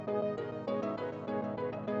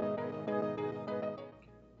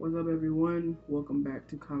up, everyone? Welcome back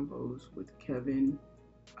to Convos with Kevin.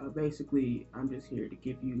 Basically, I'm just here to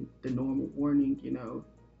give you the normal warning,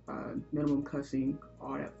 minimum cussing,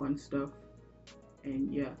 all that fun stuff.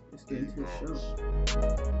 And yeah, let's get into the show.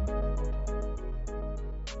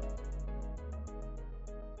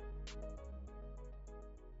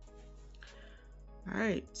 All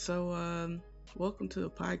right, welcome to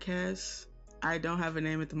the podcast. I don't have a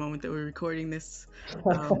name at the moment that we're recording this.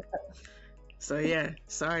 Um, yeah,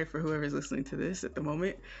 sorry for whoever's listening to this at the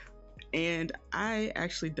moment. And I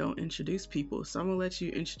actually don't introduce people, so I'm gonna let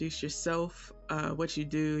you introduce yourself, what you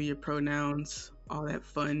do, your pronouns, all that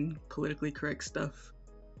fun, politically correct stuff.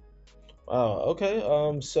 Okay.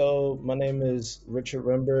 So my name is Richard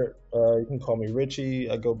Rembert. You can call me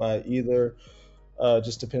Richie. I go by either.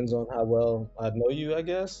 Just depends on how well I know you, I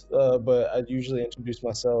guess. But I usually introduce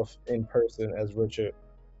myself in person as Richard.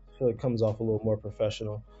 I feel it comes off a little more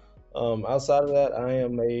professional. Outside of that, I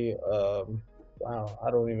am wow, I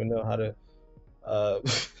don't even know how to. Uh,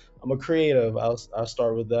 I'm a creative. I'll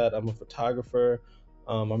start with that. I'm a photographer.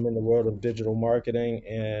 I'm in the world of digital marketing,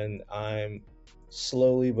 and I'm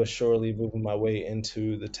slowly but surely moving my way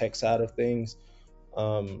into the tech side of things.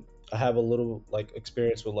 I have a little like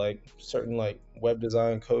experience with like certain like web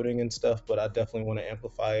design coding and stuff, but I definitely want to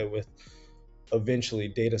amplify it with eventually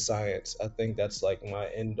data science. I think that's like my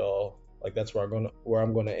end all. Like that's where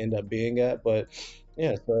I'm gonna end up being at. But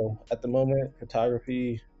yeah, so at the moment,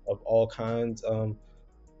 photography of all kinds.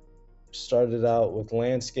 Started out with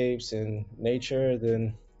landscapes and nature,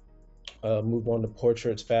 then moved on to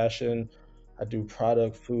portraits, fashion. I do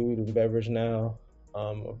product, food, and beverage now.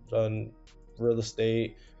 I've done real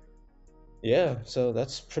estate. Yeah, so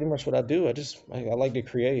that's pretty much what I do. I like to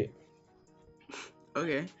create.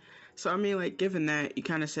 Okay. So, I mean, like, given that you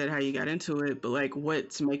kind of said how you got into it, but like,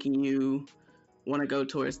 what's making you want to go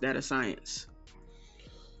towards data science?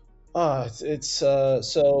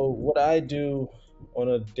 So what I do on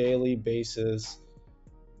a daily basis.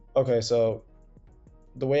 Okay, so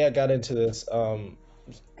the way I got into this,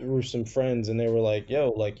 through some friends, and they were like, "Yo,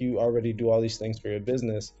 like you already do all these things for your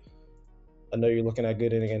business. I know you're looking at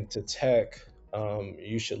getting into tech.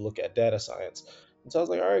 You should look at data science." And so I was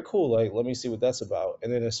like, "All right, cool. Like, let me see what that's about."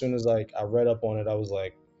 And then as soon as like I read up on it, I was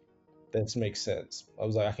like, "This makes sense." I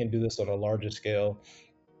was like, "I can do this on a larger scale.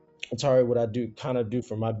 It's already what I do kind of do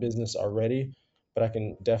for my business already, but I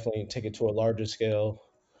can definitely take it to a larger scale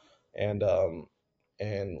and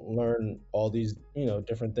learn all these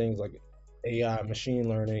different things like AI, machine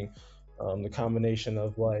learning, the combination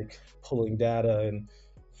of like pulling data and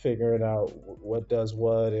figuring out what does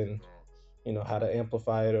what and how to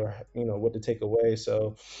amplify it or what to take away.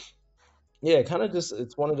 So yeah, kind of just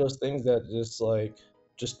it's one of those things that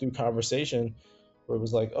just through conversation where it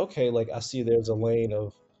was like, okay, like I see there's a lane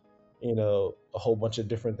of a whole bunch of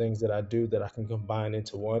different things that I do that I can combine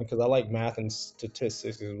into one because I like math and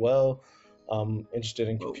statistics as well. I'm interested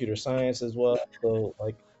in Whoa, computer science as well. So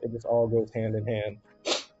like it just all goes hand in hand.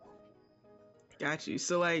 got you.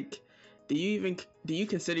 So, like, do you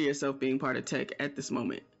consider yourself being part of tech at this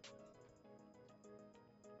moment?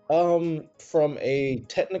 From a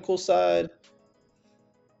technical side,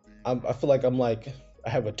 I feel like I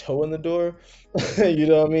have a toe in the door. You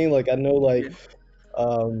know what I mean? Like I know Yeah.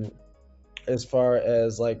 um as far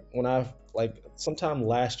as like when I like sometime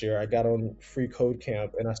last year I got on free code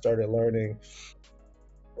camp and I started learning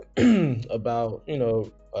about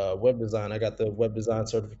web design. I got the web design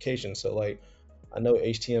certification, so like I know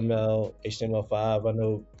HTML, HTML5. I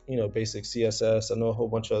know basic CSS. I know a whole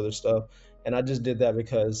bunch of other stuff, and I just did that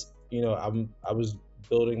because I was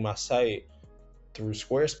building my site through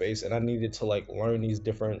Squarespace, and I needed to like learn these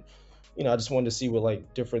different. I just wanted to see what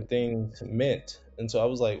like different things meant, and so I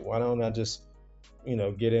was like, why don't I just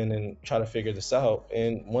get in and try to figure this out?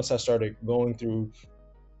 And once I started going through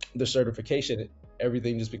the certification,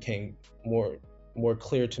 everything just became more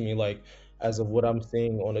clear to me, like as of what I'm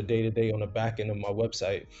seeing on a day to day on the back end of my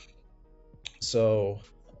website. So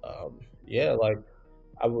yeah, like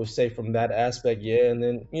I would say from that aspect, yeah, and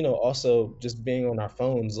then also just being on our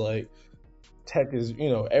phones, like tech is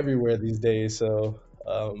everywhere these days. So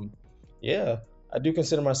yeah, I do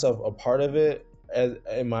consider myself a part of it.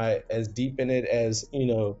 Am I as deep in it as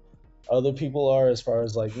other people are, as far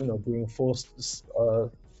as like being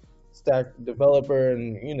stack developer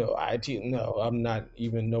and IT? No, I'm not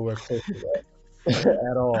even nowhere close to that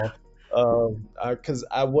at all. Because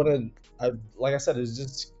I wanted, like I said, it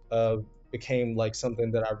just became like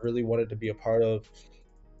something that I really wanted to be a part of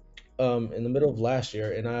in the middle of last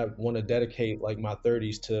year, and I want to dedicate like my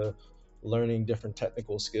 30s to learning different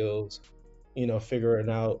technical skills. Figuring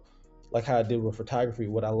out like how I did with photography,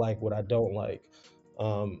 what I like, what I don't like.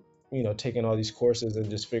 taking all these courses and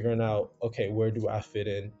just figuring out, okay, where do I fit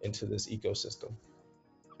into this ecosystem?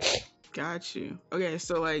 Got you. Okay,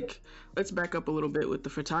 so like let's back up a little bit with the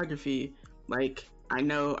photography. Like I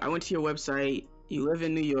know I went to your website. You live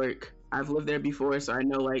in New York. I've lived there before, so I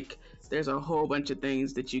know like there's a whole bunch of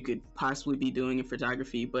things that you could possibly be doing in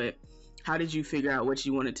photography, but how did you figure out what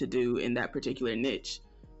you wanted to do in that particular niche?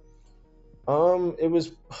 It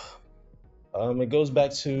was it goes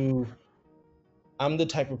back to, I'm the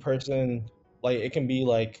type of person, like it can be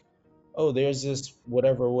like, oh, there's this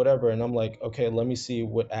whatever, whatever, and I'm like, okay, let me see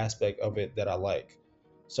what aspect of it that I like.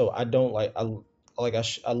 So I don't like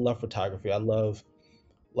I love photography. I love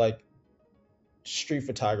like street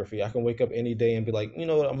photography. I can wake up any day and be like, you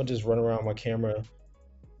know what, I'm gonna just run around with my camera,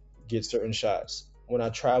 get certain shots. When I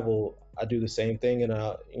travel, I do the same thing, and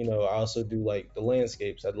I also do like the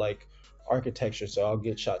landscapes. I like architecture, so I'll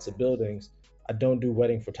get shots of buildings. I don't do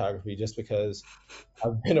wedding photography just because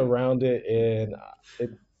I've been around it, and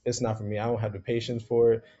it's not for me. I don't have the patience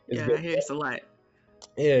for it. It's Yeah, good. I hear this a lot.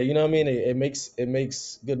 Yeah, you know what I mean. It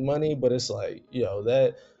makes good money, but it's like,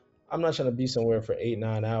 that I'm not trying to be somewhere for 8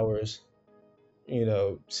 9 hours.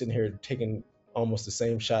 Sitting here taking almost the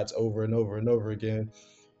same shots over and over and over again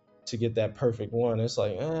to get that perfect one. It's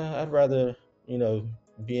like, I'd rather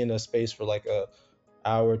be in a space for like a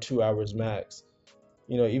hour, 2 hours max.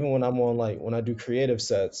 Even when I'm on, like when I do creative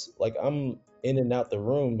sets, like I'm in and out the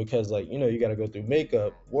room because, like, you got to go through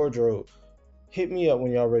makeup, wardrobe. Hit me up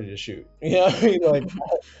when y'all ready to shoot. What I mean? Like,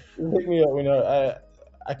 hit me up when I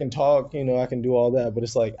can talk. I can do all that, but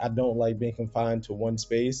it's like I don't like being confined to one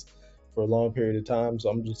space for a long period of time. So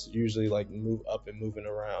I'm just usually like move up and moving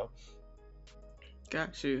around.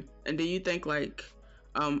 Got you. And do you think like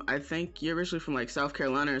I think you're originally from like South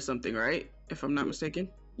Carolina or something, right? If I'm not mistaken.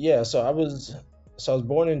 Yeah, so I was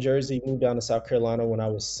born in Jersey, moved down to South Carolina when I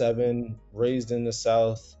was 7, raised in the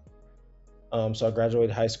South. So I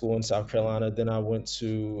graduated high school in South Carolina. Then I went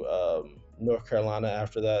to North Carolina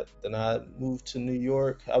after that. Then I moved to New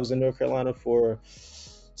York. I was in North Carolina for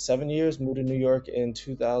 7 years. Moved to New York in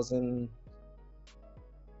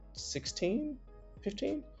 2016,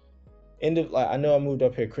 15. Like I know I moved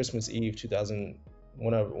up here Christmas Eve 2000,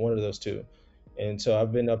 one of those two, and so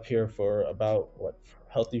I've been up here for about what,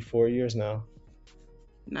 healthy 4 years now.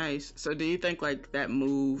 Nice. So do you think like that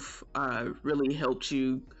move really helped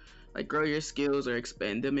you like grow your skills or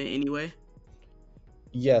expand them in any way?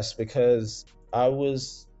 Yes, because I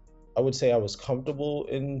was, I would say I was comfortable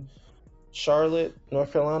in Charlotte,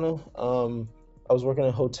 North Carolina. I was working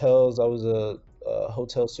in hotels. I was a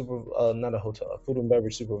hotel not a hotel, a food and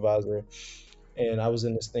beverage supervisor, and I was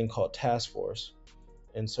in this thing called task force.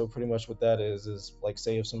 And so pretty much what that is like,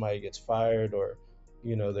 say if somebody gets fired, or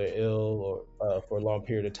they're ill, or for a long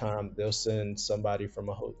period of time, they'll send somebody from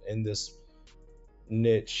in this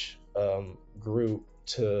niche group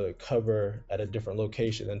to cover at a different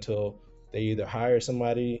location until they either hire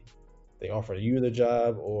somebody, they offer you the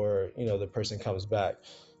job, or the person comes back.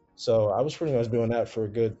 So I was pretty much doing that for a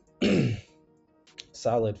good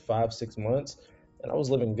solid 5 6 months, and I was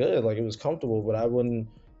living good. Like, it was comfortable, but I wouldn't.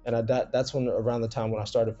 And that's when, around the time when I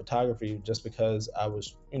started photography, just because I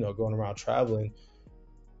was going around traveling,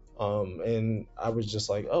 and I was just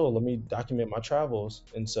like, oh, let me document my travels,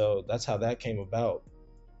 and so that's how that came about.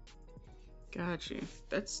 Got you.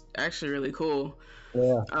 That's actually really cool.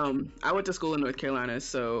 Yeah. I went to school in North Carolina,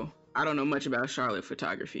 so I don't know much about Charlotte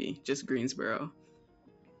photography, just Greensboro.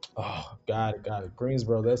 Oh, got it.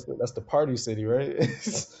 Greensboro, that's the party city, right?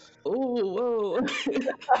 Oh, whoa.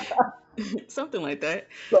 Something like that.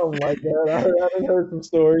 Something like that. I heard some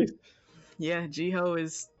stories. Yeah, Jiho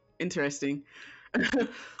is interesting.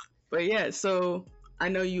 But yeah, so I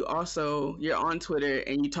know you're on Twitter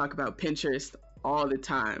and you talk about Pinterest all the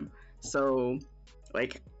time. So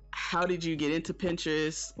like how did you get into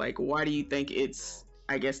Pinterest? Like why do you think it's,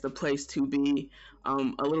 I guess, the place to be? A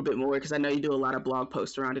little bit more because I know you do a lot of blog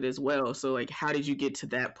posts around it as well. So like how did you get to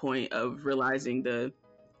that point of realizing the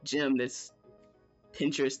gem that's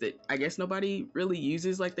Pinterest that I guess nobody really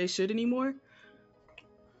uses like they should anymore?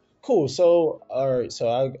 Cool. So, all right. So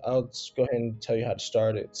I'll just go ahead and tell you how to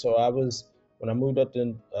start it. So when I moved up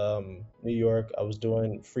to New York, I was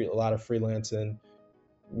doing a lot of freelancing,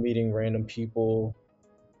 meeting random people.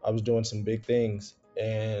 I was doing some big things,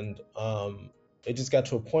 and it just got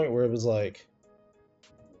to a point where it was like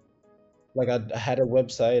I had a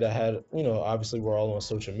website. I had, obviously we're all on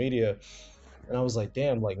social media, and I was like,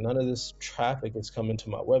 damn, like none of this traffic is coming to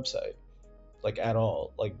my website, like at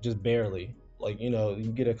all, like just barely. Like, you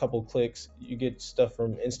get a couple clicks, you get stuff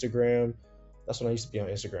from Instagram. That's when I used to be on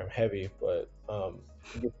Instagram heavy, but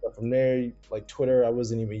get stuff from there. Like Twitter, I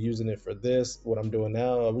wasn't even using it for this. What I'm doing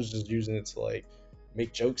now, I was just using it to like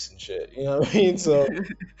make jokes and shit. You know what I mean? So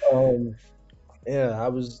um, yeah,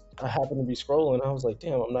 I happened to be scrolling. I was like,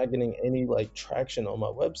 damn, I'm not getting any like traction on my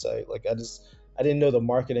website. Like I didn't know the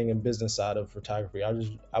marketing and business side of photography.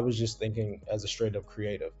 I was just thinking as a straight up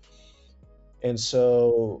creative. And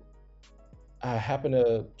so I happened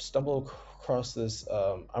to stumble across this.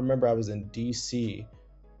 I remember I was in DC,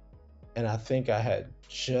 and I think I had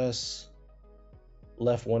just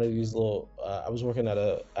left one of these little. I was working at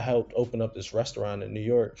I helped open up this restaurant in New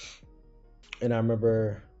York, and I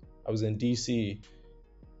remember I was in DC,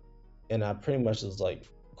 and I pretty much was like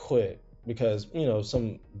quit because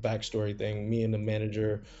some backstory thing. Me and the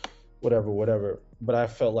manager, whatever. But I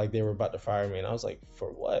felt like they were about to fire me, and I was like,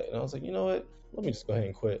 for what? And I was like, you know what? Let me just go ahead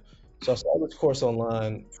and quit. So I saw this course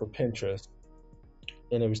online for Pinterest,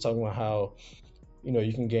 and it was talking about how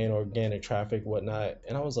you can gain organic traffic, whatnot.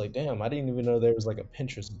 And I was like, damn, I didn't even know there was like a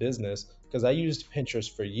Pinterest business because I used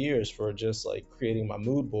Pinterest for years for just like creating my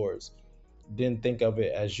mood boards. Didn't think of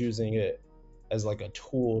it as using it as like a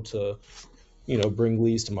tool to bring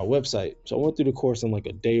leads to my website. So I went through the course in like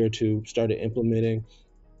a day or two, started implementing,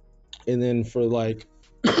 and then for like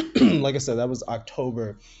like I said, that was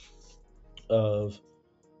October of,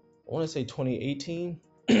 I want to say, 2018.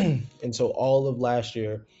 And so all of last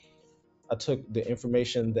year I took the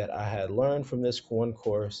information that I had learned from this one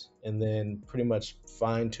course and then pretty much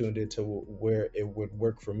fine tuned it to where it would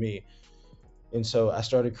work for me. And so I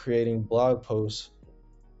started creating blog posts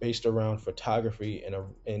based around photography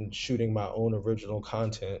and shooting my own original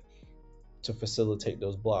content to facilitate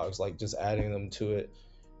those blogs, like just adding them to it.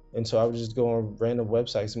 And so I would just go on random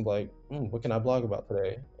websites and be like, what can I blog about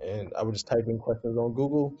today? And I would just type in questions on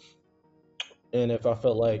Google, and if I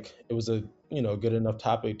felt like it was a good enough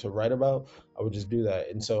topic to write about, I would just do that.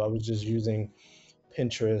 And so I was just using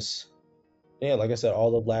Pinterest, yeah, like I said,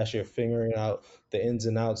 all of last year, figuring out the ins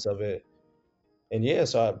and outs of it. And yeah,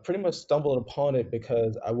 so I pretty much stumbled upon it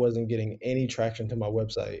because I wasn't getting any traction to my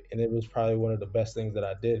website, and it was probably one of the best things that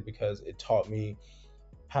I did because it taught me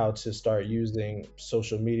how to start using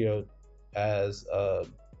social media as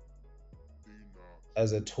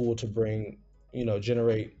as a tool to bring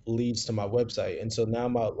generate leads to my website. And so now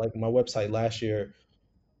my website last year,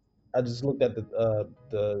 I just looked at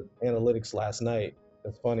the analytics last night.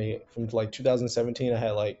 It's funny, from like 2017 I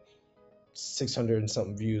had like 600 and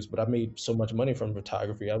something views, but I made so much money from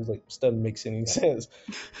photography. I was like, this doesn't make any sense.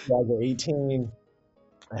 2018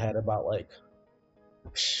 I had about like,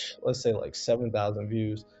 let's say, like 7,000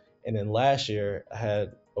 views, and then last year I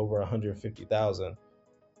had over 150,000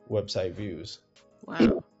 website views.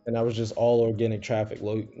 Wow. And I was just all organic traffic,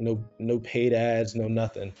 no paid ads, no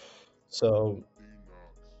nothing. So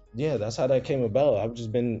yeah, that's how that came about. I've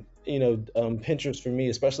just been, Pinterest for me,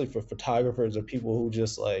 especially for photographers or people who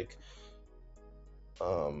just like,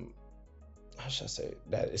 um, how should I say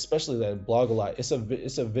that? Especially that blog a lot. It's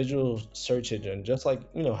a visual search engine, just like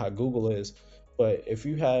how Google is. But if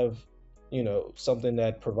you have, something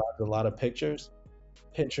that provides a lot of pictures,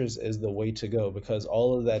 Pinterest is the way to go because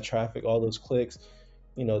all of that traffic, all those clicks,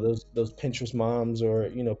 those Pinterest moms or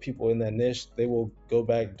people in that niche, they will go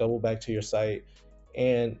back, double back to your site,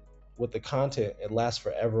 and with the content, it lasts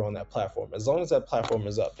forever on that platform as long as that platform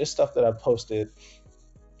is up. There's stuff that I posted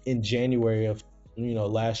in January of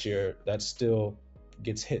last year that still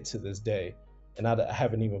gets hit to this day, and I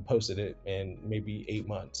haven't even posted it in maybe 8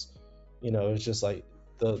 months. It's just like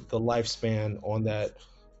the lifespan on that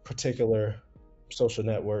particular social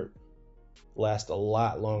network lasts a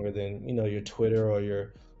lot longer than your Twitter or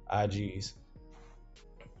your IGs.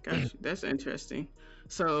 Gosh, that's interesting.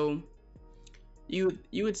 So you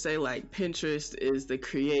would say like Pinterest is the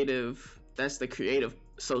creative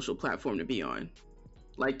social platform to be on.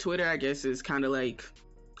 Like Twitter, I guess, is kind of like,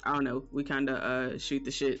 I don't know, we kind of shoot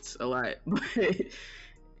the shits a lot, but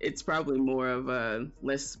it's probably more of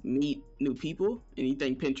let's meet new people. And you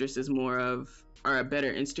think Pinterest is more of, or a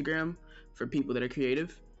better Instagram for people that are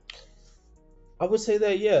creative? I would say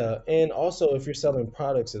that, yeah, and also if you're selling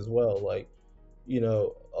products as well, like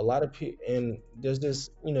a lot of people, and there's this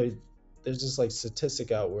like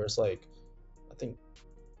statistic out where it's like, I think,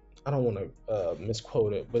 I don't want to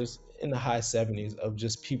misquote it, but it's in the high 70s of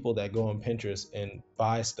just people that go on Pinterest and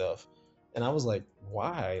buy stuff. And I was like,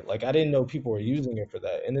 why? Like, I didn't know people were using it for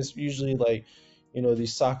that. And it's usually like,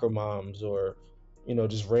 these soccer moms or,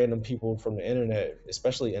 just random people from the internet,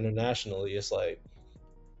 especially internationally. It's like,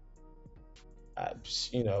 I,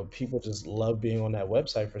 people just love being on that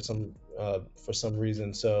website for some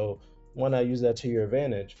reason. So why not use that to your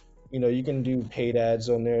advantage? You can do paid ads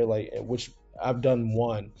on there, like, which I've done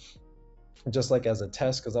one, just like as a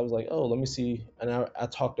test, because I was like, oh, let me see. And I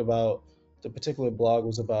talked about, the particular blog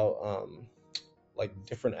was about like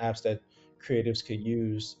different apps that creatives could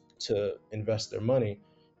use to invest their money,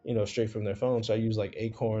 straight from their phone. So I use like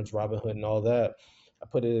Acorns, Robinhood, and all that. I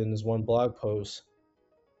put it in this one blog post.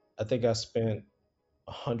 I think I spent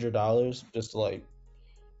 $100 just to like,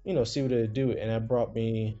 see what it'd do, and that brought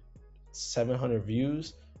me 700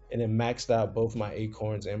 views, and it maxed out both my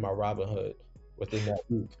Acorns and my Robinhood within that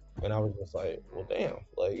week. And I was just like, well, damn,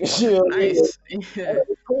 like, you know what I mean? Like, Nice. Yeah.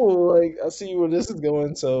 cool. Like, I see where this is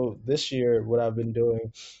going. So this year, what I've been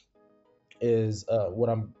doing is what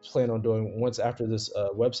I'm planning on doing once after this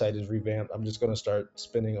website is revamped. I'm just going to start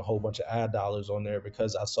spending a whole bunch of ad dollars on there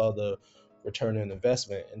because I saw the return on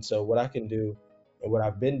investment. And so what I can do and what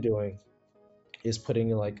I've been doing is putting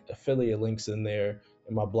in like affiliate links in there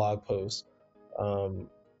in my blog posts. Um,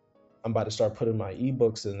 I'm about to start putting my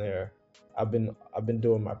ebooks in there. I've been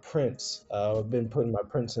doing my prints. I've been putting my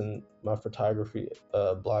prints in my photography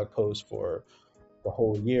blog post for the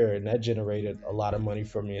whole year, and that generated a lot of money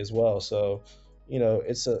for me as well. So,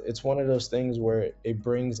 it's one of those things where it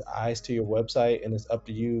brings eyes to your website, and it's up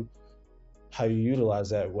to you how you utilize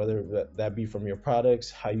that, whether that be from your products,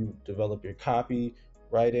 how you develop your copy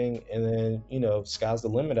writing, and then sky's the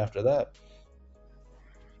limit after that.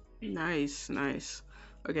 Nice, nice.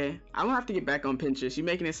 Okay, I'm gonna have to get back on Pinterest. You're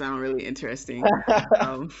making it sound really interesting.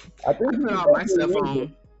 Um, I think I you put it should on my definitely stuff use it.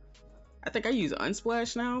 on. I think I use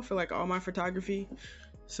Unsplash now for like all my photography.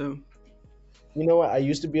 So You know what? I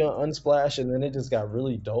used to be on Unsplash, and then it just got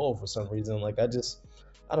really dull for some reason. Like I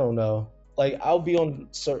don't know. Like I'll be on,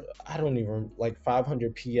 I don't even, like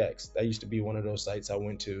 500px. That used to be one of those sites I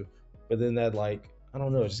went to, but then that, like, I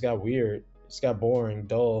don't know, it just got weird. It just got boring,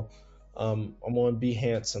 dull. I'm on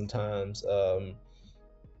Behance sometimes.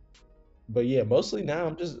 But yeah, mostly now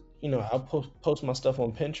I'm just, I'll post my stuff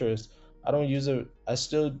on Pinterest. I don't use it. I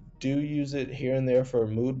still do use it here and there for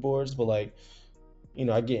mood boards, but like,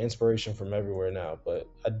 I get inspiration from everywhere now, but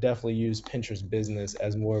I definitely use Pinterest Business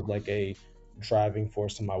as more of like a driving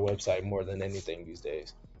force to my website more than anything these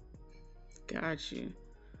days. got you.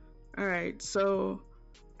 All right. So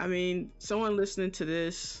I mean, someone listening to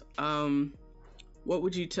this, what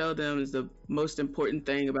would you tell them is the most important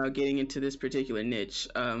thing about getting into this particular niche?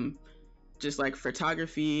 Just like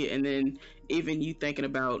photography, and then even you thinking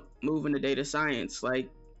about moving to data science. Like,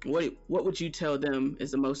 what would you tell them is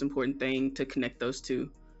the most important thing to connect those two?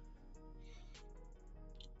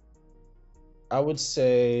 I would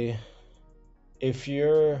say if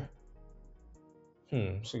you're,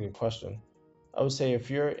 it's a good question. I would say if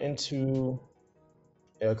you're into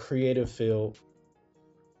a creative field,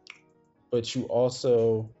 but you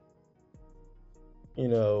also, you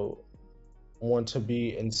know, want to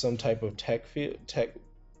be in some type of tech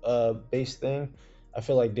based thing, I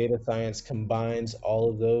feel like data science combines all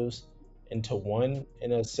of those into one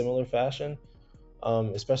in a similar fashion,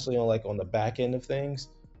 especially on the back end of things,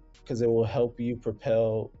 because it will help you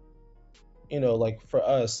propel. Like for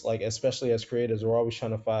us, like especially as creators, we're always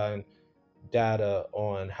trying to find data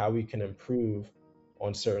on how we can improve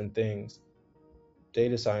on certain things.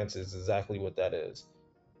 Data science is exactly what that is.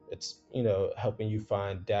 It's helping you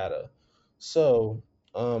find data. So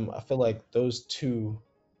I feel like those two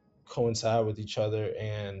coincide with each other,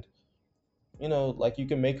 and like you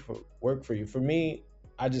can make work for you. For me,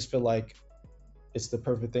 I just feel like it's the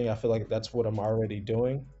perfect thing. I feel like that's what I'm already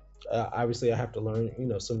doing. Obviously, I have to learn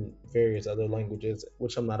some various other languages,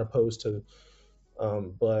 which I'm not opposed to.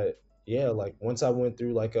 But yeah, like once I went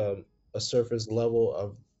through like a surface level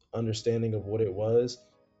of understanding of what it was,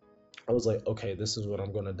 I was like, okay, this is what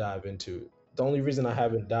I'm going to dive into. The only reason I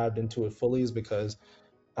haven't dived into it fully is because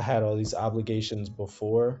I had all these obligations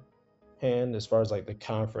beforehand, as far as like the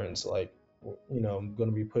conference. Like, I'm going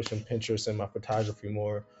to be pushing Pinterest and my photography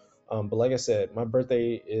more. But like I said, my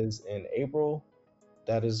birthday is in April.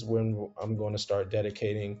 That is when I'm going to start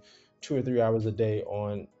dedicating 2 or 3 hours a day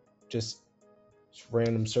on just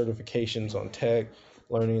random certifications on tech,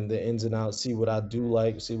 learning the ins and outs, see what I do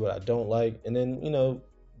like, see what I don't like, and then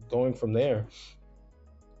going from there.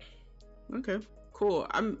 Okay, cool.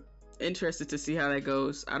 I'm interested to see how that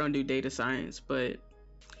goes. I don't do data science, but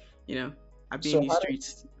you know, I be in So these how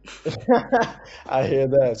streets. did I hear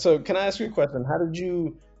that? So can I ask you a question? How did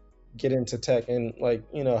you get into tech, and like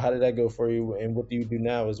how did that go for you, and what do you do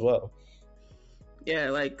now as well? Yeah,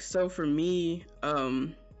 like so for me,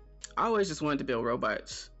 I always just wanted to build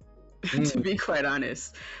robots. To Mm, be quite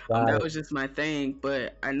honest, got that it. was just my thing.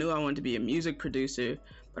 But I knew I wanted to be a music producer.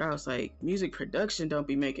 But I was like, music production don't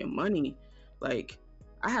be making money. Like,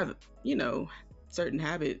 I have, you know, certain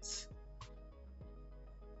habits.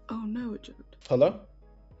 Oh no, it jumped. Hello.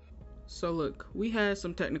 So look, we had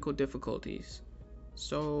some technical difficulties.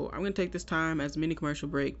 So I'm gonna take this time as a mini commercial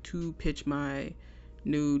break to pitch my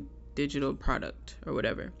new digital product or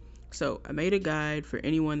whatever. So I made a guide for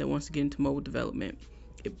anyone that wants to get into mobile development.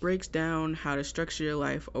 It breaks down how to structure your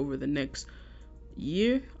life over the next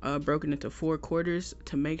year, broken into 4 quarters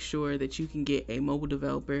to make sure that you can get a mobile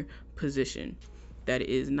developer position. That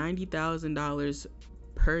is $90,000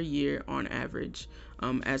 per year on average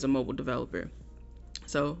as a mobile developer.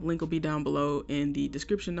 So link will be down below in the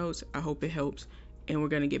description notes. I hope it helps, and we're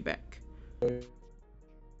gonna get back. We're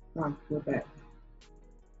back.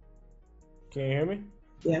 Can you hear me?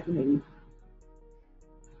 Yeah, I can hear you.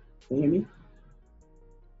 Can you hear me?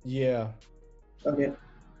 Yeah. Okay.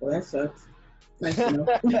 Well, that sucks. Nice to know.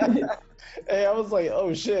 Hey, I was like,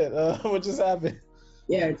 oh shit, what just happened?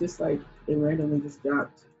 Yeah, just like it randomly just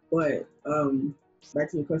dropped. But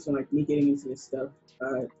back to your question, like me getting into this stuff.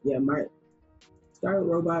 Yeah, my started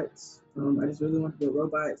robots. I just really wanted to do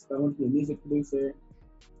robots, but I wanted to be a music producer.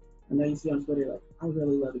 I know you see on Twitter, like I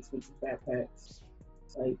really love expensive backpacks.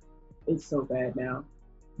 Like it's so bad now.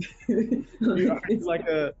 Are you like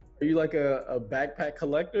a backpack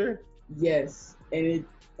collector? Yes, and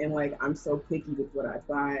like I'm so picky with what I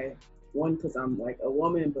buy. One, because I'm like a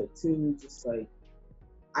woman, but two, just like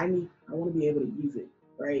I want to be able to use it,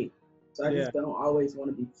 right? So I Yeah. just don't always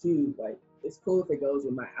want to be cute. Like it's cool if it goes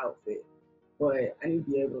with my outfit, but I need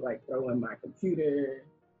to be able to like throw in my computer,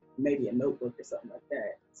 maybe a notebook or something like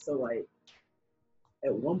that. So like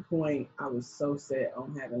at one point I was so set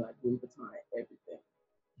on having like Louis Vuitton everything.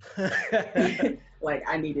 Like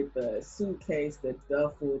I needed the suitcase, the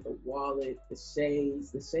duffel, the wallet, the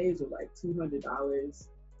shades. The shades were like $200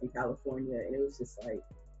 in California, and it was just like,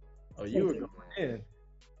 Oh, you were going in.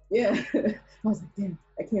 yeah. I was like, damn,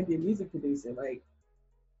 I can't be a music producer. Like,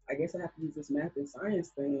 I guess I have to use this math and science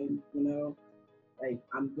thing. You know, like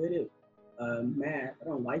I'm good at math. I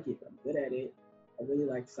don't like it, but I'm good at it. I really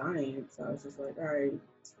like science. So I was just like, all right,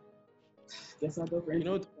 guess I'll go for You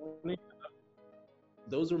know engineering. what's funny?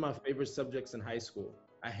 Those were my favorite subjects in high school.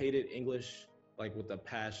 I hated English like with a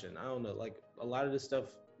passion. I don't know, like a lot of this stuff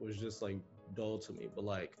was just like dull to me, but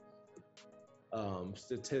like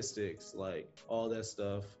statistics, like all that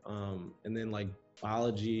stuff, and then like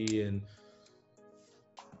biology and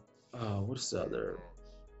what's the other?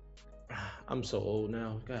 I'm so old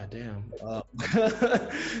now. God damn.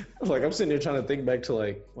 Like I'm sitting there trying to think back to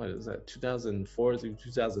like what is that 2004 through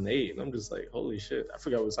 2008, and I'm just like, holy shit, I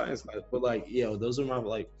forgot what science class. But like, those are my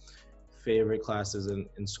like favorite classes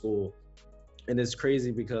in school, and it's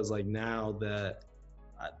crazy because like now that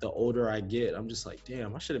the older I get, I'm just like,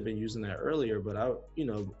 damn, I should have been using that earlier. But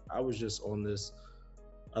I was just on this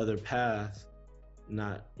other path,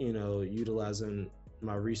 not utilizing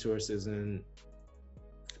my resources and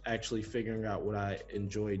actually figuring out what I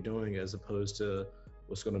enjoy doing as opposed to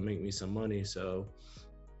what's going to make me some money. So,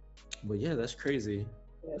 but yeah, that's crazy.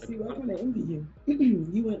 Yeah, see, I kind of envy you.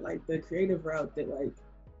 You went like the creative route that like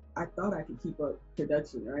I thought I could keep up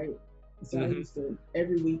production, right? So I used to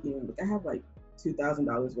every weekend. Like, I have like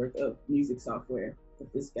 $2,000 worth of music software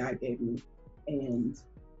that this guy gave me, and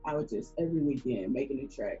I would just every weekend make a new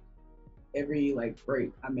track. Every like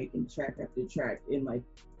break, I'm making track after track, and like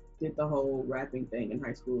did the whole rapping thing in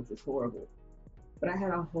high school, which was horrible. But I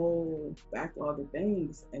had a whole backlog of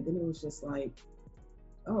things, and then it was just like,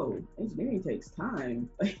 oh, engineering takes time.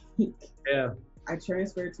 Like, Yeah. I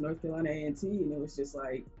transferred to North Carolina A&T, and it was just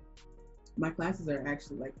like my classes are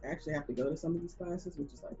actually like I actually have to go to some of these classes,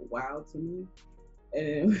 which is like wild to me. And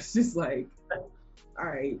it was just like, all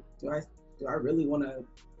right, do I really want to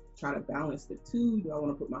try to balance the two? Do I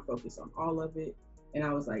want to put my focus on all of it? And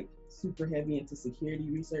I was like super heavy into security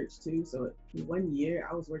research too. So in 1 year,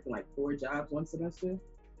 I was working like 4 jobs one semester.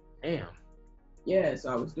 Damn. Yeah, so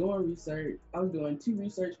I was doing research. I was doing 2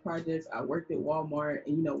 research projects. I worked at Walmart,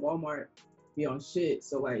 and Walmart be on shit.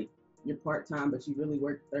 So like you're part time, but you really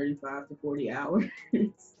work 35 to 40 hours.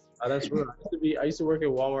 Oh, that's real. I used to work at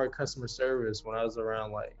Walmart customer service when I was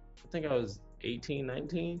around like I think I was 18,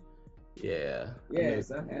 19. Yeah. Yeah,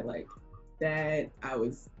 so I had like that. I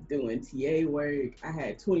was doing TA work. I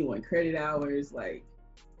had 21 credit hours. Like,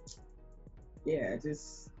 yeah, I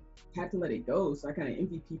just had to let it go. So I kind of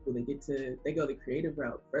envy people that they go the creative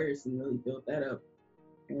route first and really build that up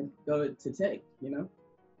and go to tech.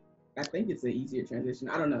 I think it's an easier transition.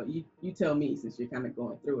 I don't know. You tell me since you're kind of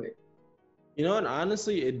going through it. And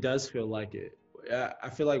honestly, it does feel like it. I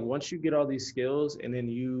feel like once you get all these skills and then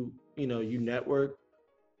you network,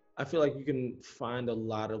 I feel like you can find a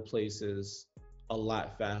lot of places a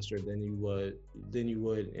lot faster than you would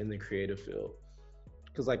in the creative field.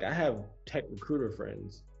 Because like I have tech recruiter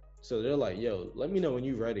friends, So they're like, yo, let me know when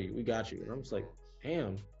you're ready. We got you. And I'm just like,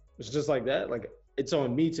 damn, it's just like that. Like it's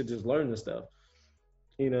on me to just learn this stuff,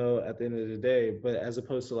 at the end of the day. But as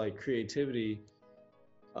opposed to like creativity,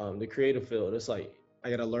 the creative field, it's like I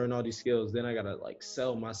gotta learn all these skills, then I gotta like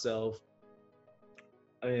sell myself,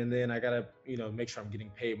 and then I gotta, make sure I'm getting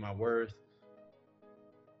paid my worth.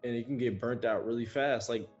 And you can get burnt out really fast.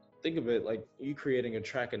 Like think of it like you creating a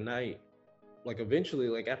track a night. Like eventually,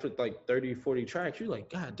 like after like 30, 40 tracks, you're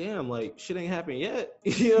like, God damn, like shit ain't happened yet.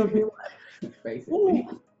 You know what I mean? Basically.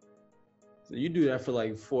 So you do that for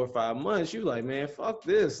like 4 or 5 months, you like, man, fuck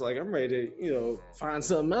this. Like I'm ready to, find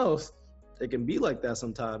something else. It can be like that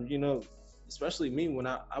sometimes, especially me when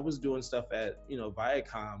I was doing stuff at,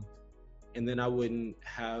 Viacom, and then I wouldn't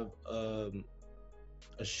have a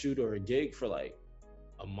shoot or a gig for like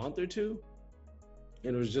a month or two.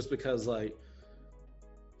 And it was just because like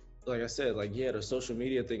I said, like, yeah, the social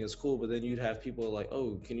media thing is cool, but then you'd have people like,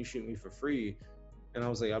 oh, can you shoot me for free? And I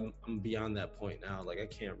was like, I'm beyond that point now. Like, I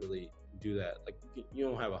can't really do that. Like, you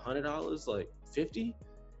don't have $100, like 50,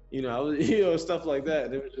 I was, stuff like that.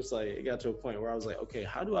 And it was just like, it got to a point where I was like, okay,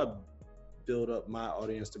 how do I build up my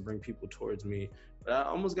audience to bring people towards me? But I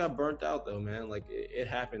almost got burnt out though, man. Like, it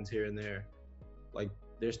happens here and there. Like,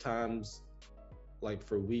 there's times, like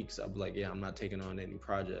for weeks, I'll be like, yeah, I'm not taking on any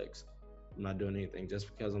projects. I'm not doing anything, just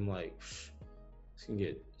because I'm like, this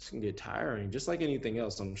can get tiring, just like anything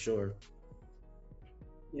else, I'm sure.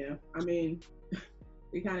 Yeah, I mean,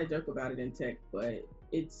 we kind of joke about it in tech, but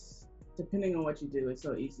it's depending on what you do, it's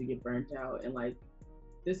so easy to get burnt out. And like,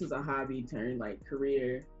 this is a hobby turned like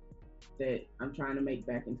career that I'm trying to make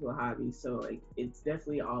back into a hobby. So like, it's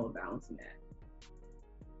definitely all a balancing act.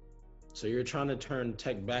 So you're trying to turn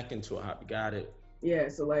tech back into a hobby. Got it. Yeah,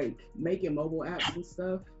 so like making mobile apps and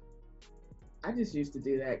stuff, I just used to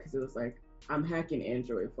do that because it was like I'm hacking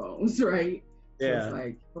Android phones, right? So it's Yeah. like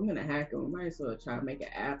if I'm gonna hack them, I might as well try to make an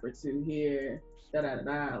app or two here. Da da da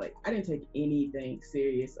da. Like I didn't take anything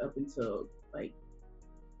serious up until like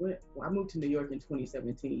when I moved to New York in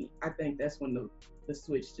 2017. I think that's when the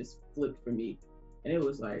switch just flipped for me, and it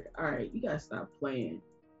was like, all right, you gotta stop playing.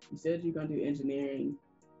 You said you're gonna do engineering.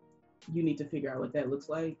 You need to figure out what that looks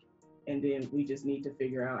like, and then we just need to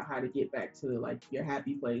figure out how to get back to like your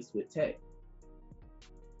happy place with tech.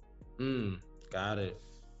 Got it.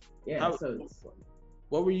 Yeah, How, so it's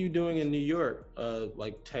what were you doing in New York,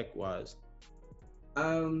 like tech wise?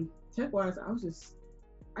 tech wise,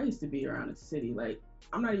 I used to be around the city. Like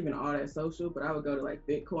I'm not even all that social, but I would go to like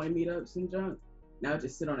Bitcoin meetups and junk. And I would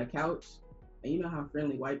just sit on a couch, and you know how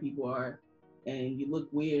friendly white people are, and you look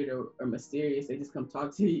weird or mysterious, they just come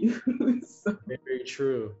talk to you. So Very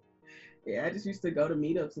true. yeah, I just used to go to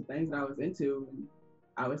meetups and things that I was into, and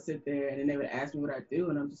I would sit there, and then they would ask me what I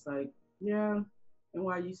do, and I'm just like, yeah,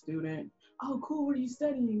 NYU student. Oh, cool. What are you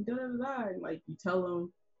studying? Da da da da. And like you tell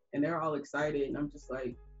them, and they're all excited, and I'm just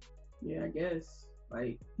like, yeah, I guess.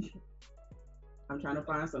 Like I'm trying to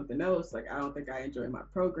find something else. Like I don't think I enjoy my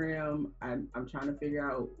program. I'm trying to figure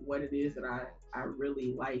out what it is that I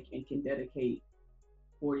really like and can dedicate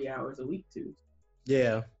 40 hours a week to.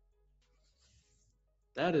 Yeah,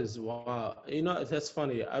 that is wild. That's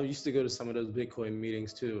funny. I used to go to some of those Bitcoin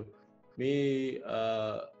meetings too. Me,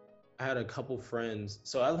 I had a couple friends.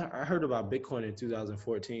 So I heard about Bitcoin in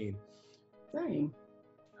 2014. Same.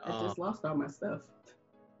 I Um, just lost all my stuff.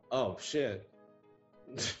 oh shit.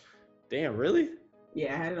 Damn, really?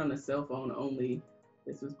 Yeah, I had it on a cell phone only.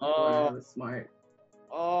 This was before I Oh, was smart.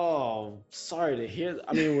 oh, sorry to hear.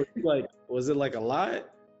 I mean, was it like a lot?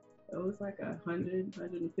 It was like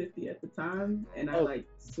 150 at the time, and I Oh, like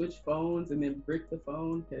switched phones and then bricked the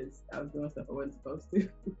phone because I was doing stuff I wasn't supposed to.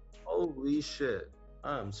 holy shit.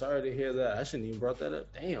 I'm sorry to hear that. I shouldn't even brought that up.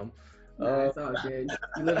 Damn. Nah, Uh, it's all good.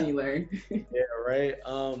 You live and you learn. yeah, right.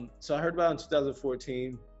 So I heard about it in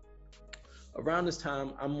 2014. Around this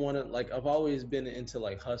time, I've always been into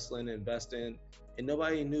like hustling, investing, and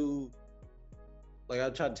nobody knew. Like I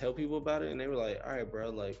tried to tell people about it, and they were like, "All right, bro,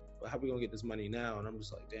 like how we gonna get this money now?" And I'm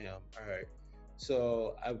just like, "Damn, all right."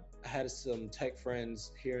 So I had some tech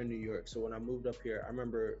friends here in New York. So when I moved up here, I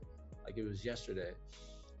remember like it was yesterday.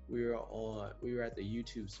 We were at the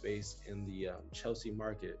YouTube space in the Chelsea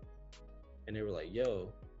Market, and they were like,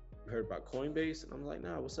 "Yo, you heard about Coinbase?" And I'm like,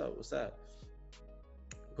 "Nah, what's up? What's that?"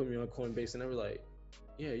 Put me on Coinbase, and they were like,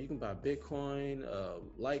 "Yeah, you can buy Bitcoin,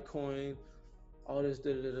 Litecoin, all this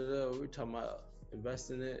da da da da." We were talking about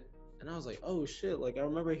investing it, and I was like, "Oh shit!" Like I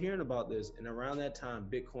remember hearing about this, and around that time,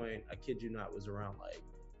 Bitcoin, I kid you not, was around like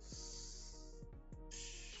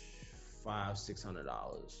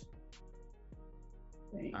 $500-600.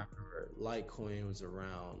 I Dang. remember Litecoin was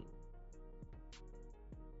around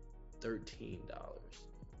 $13.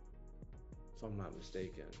 if I'm not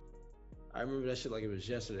mistaken. I remember that shit like it was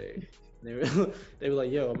yesterday. They were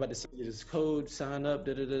like, "Yo, I'm about to send you this code. Sign up."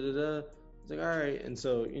 Da da da da da. I was like, "All right." And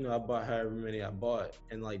so I bought however many I bought,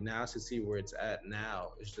 and like now to see where it's at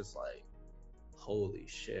now, it's just like, holy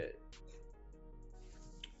shit.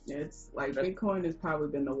 It's like Bitcoin has probably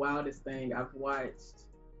been the wildest thing I've watched,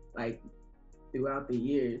 like throughout the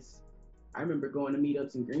years. I remember going to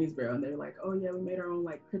meetups in Greensboro, and they're like, "Oh yeah, we made our own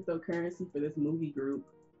like cryptocurrency for this movie group.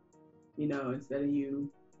 Instead of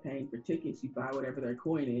you paying for tickets, you buy whatever their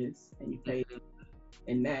coin is, and you pay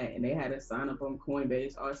in that." And they had us sign up on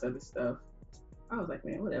Coinbase, all this other stuff. I was like,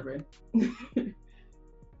 man, whatever. And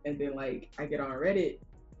then like I get on Reddit,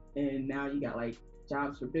 and now you got like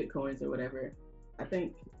jobs for Bitcoins or whatever. I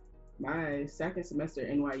think my second semester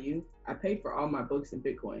at NYU, I paid for all my books in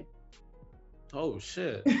Bitcoin. Oh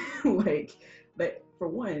shit. Like, but for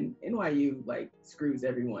one, NYU like screws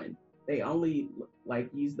everyone. They only like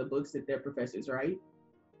use the books that their professors write.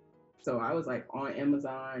 So I was like on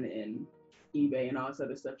Amazon and eBay and all this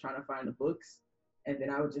other stuff trying to find the books, and then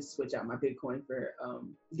I would just switch out my Bitcoin for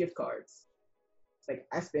gift cards. It's like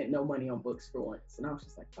I spent no money on books for once, and I was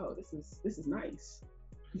just like, oh, this is nice.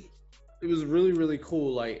 It was really, really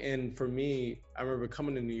cool. Like, and for me, I remember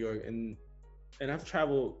coming to New York, and I've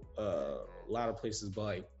traveled a lot of places, but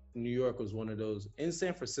like New York was one of those, in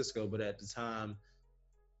San Francisco, but at the time,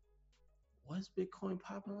 was Bitcoin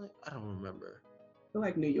popping? Like, I don't remember. I feel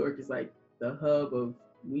like New York is like the hub of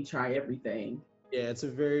we try everything. Yeah, it's a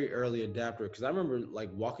very early adapter, because I remember like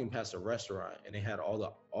walking past a restaurant and they had all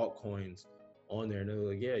the altcoins on there, and they were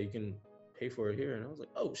like, yeah, you can pay for it here. And I was like,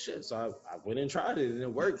 oh shit. So I went and tried it, and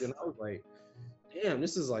it worked. And I was like, damn,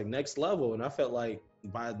 this is like next level. And I felt like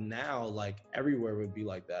by now, like everywhere would be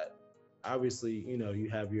like that. Obviously, you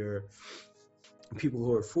have your people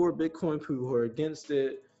who are for Bitcoin, people who are against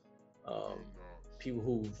it, people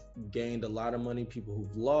who've gained a lot of money, people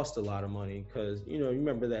who've lost a lot of money. Because you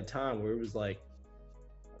remember that time where it was like,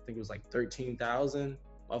 I think it was like 13,000.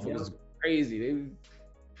 Motherfuckers was crazy. They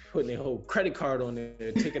putting their whole credit card on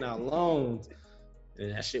there, taking out loans,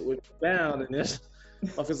 and that shit went down. And this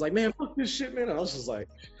motherfuckers like, man, fuck this shit, man. I was just like,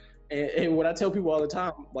 and what I tell people all the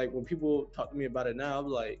time, like when people talk to me about it now, I'm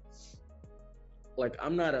like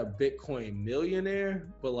I'm not a Bitcoin millionaire,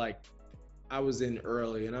 but like I was in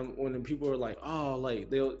early, and when people are like, oh,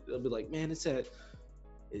 like they'll be like, man, it's at,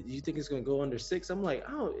 you think it's gonna go under 6? I'm like,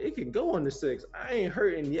 oh, it can go under 6. I ain't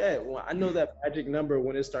hurting yet. Well, I know that magic number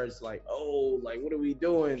when it starts like, oh, like what are we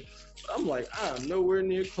doing? I'm like, I'm nowhere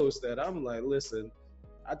near close to that. I'm like, listen,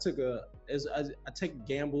 I take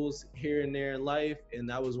gambles here and there in life, and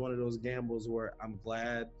that was one of those gambles where I'm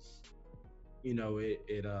glad,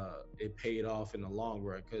 it paid off in the long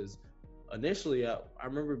run. Because initially, I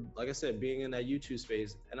remember, like I said, being in that YouTube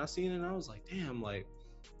space, and I seen it, and I was like, damn, like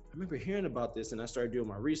I remember hearing about this, and I started doing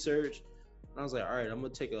my research, and I was like, all right, I'm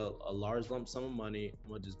gonna take a large lump sum of money.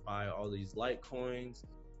 I'm gonna just buy all these Litecoins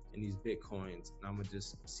and these Bitcoins, and I'm gonna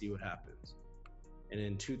just see what happens. And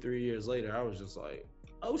then 2-3 years later, I was just like,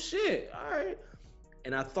 oh shit, all right.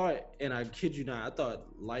 And I thought, and I kid you not, I thought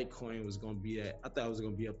Litecoin was gonna be I thought it was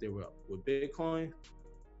gonna be up there with Bitcoin,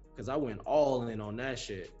 because I went all in on that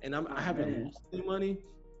shit. And I haven't lost any money,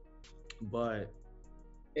 but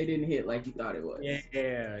it didn't hit like you thought it was. Yeah,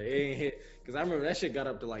 it ain't hit. Because I remember that shit got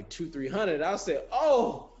up to like 200-300. I said,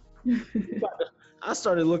 oh. I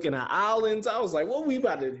started looking at islands. I was like, what we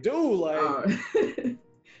about to do? Like,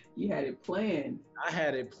 you had it planned. I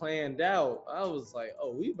had it planned out. I was like,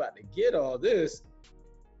 oh, we about to get all this.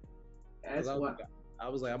 That's what I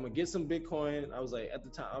was like, I'm gonna get some Bitcoin. I was like, at the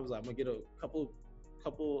time, I was like, I'm gonna get a couple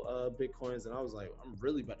Bitcoins, and I was like, I'm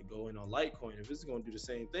really about to go in on Litecoin if it's gonna do the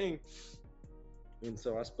same thing. And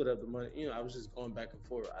so I split up the money. I was just going back and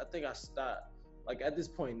forth. I think I stopped. Like at this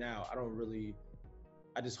point now,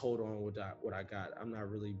 I just hold on with what I got. I'm not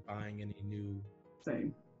really buying any new.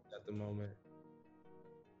 Same. At the moment.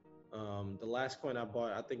 The last coin I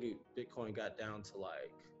bought, I think Bitcoin got down to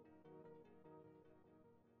like,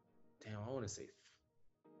 damn, I want to say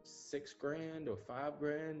 $6,000 or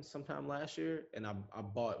 $5,000 sometime last year, and I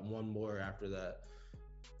bought one more after that.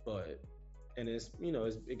 And it's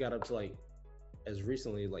it got up to like, as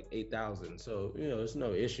recently like 8,000. So it's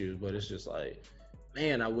no issues, but it's just like,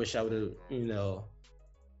 man, I wish I would have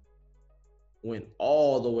went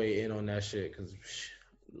all the way in on that shit, because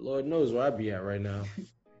Lord knows where I'd be at right now.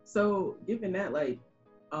 So given that, like,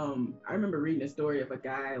 I remember reading a story of a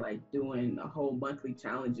guy like doing a whole monthly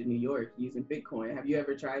challenge in New York using Bitcoin. Have you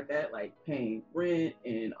ever tried that, like paying rent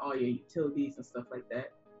and all your utilities and stuff like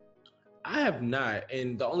that? I have not,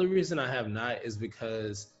 and the only reason I have not is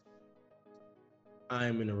because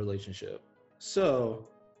I'm in a relationship. So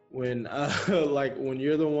when like when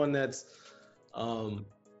you're the one that's um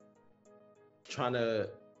trying to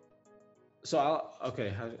okay,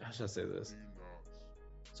 how should I say this?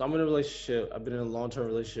 So I'm in a relationship. I've been in a long-term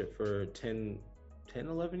relationship for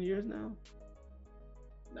 11 years now.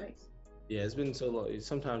 Nice. Yeah, it's been so long.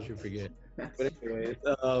 Sometimes you forget. That's But anyway,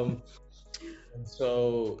 and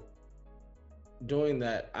so doing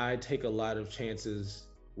that, I take a lot of chances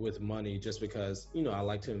with money just because, I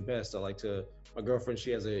like to invest. My girlfriend,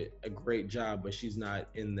 she has a great job, but she's not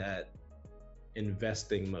in that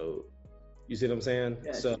investing mode. You see what I'm saying?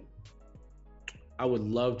 Gotcha. So I would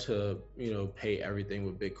love to, pay everything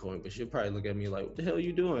with Bitcoin, but she'll probably look at me like, what the hell are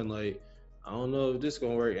you doing? Like, I don't know if this is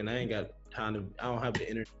gonna work, and I ain't got time I don't have the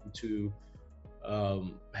energy to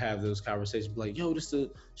have those conversations like, yo, this is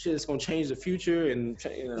shit that's gonna change the future, and I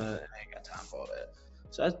ain't got time for all that.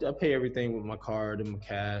 So I pay everything with my card and my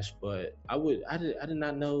cash, but I did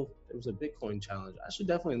not know there was a Bitcoin challenge. I should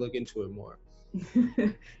definitely look into it more.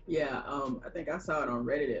 Yeah, I think I saw it on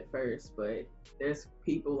Reddit at first, but there's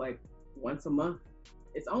people like once a month.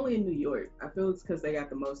 It's only in New York. I feel it's because they got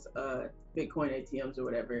the most Bitcoin ATMs or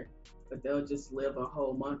whatever, but they'll just live a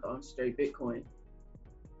whole month on straight Bitcoin.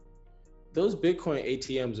 Those Bitcoin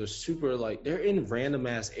ATMs are super, like, they're in random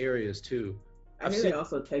ass areas too. I hear they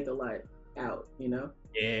also take a lot out,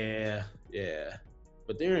 Yeah,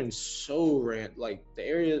 but they're in so like the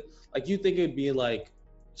area, like you think it'd be like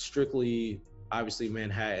strictly, obviously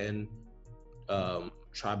Manhattan,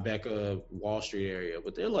 Tribeca, Wall Street area,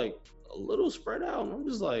 but they're like a little spread out, and I'm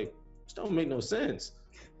just like, this don't make no sense.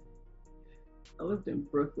 I lived in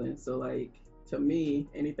Brooklyn, so like to me,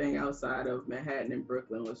 anything outside of Manhattan and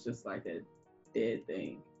Brooklyn was just like a dead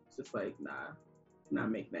thing. It's just like, nah, not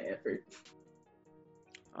making that effort.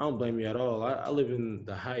 I don't blame you at all. I live in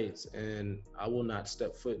the Heights, and I will not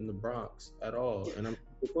step foot in the Bronx at all, and I'm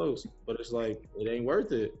super close, but it's like, it ain't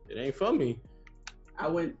worth it. It ain't for me. I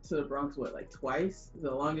went to the Bronx, like twice? It's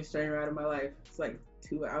the longest train ride of my life. It's like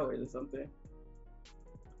 2 hours or something.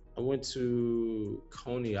 I went to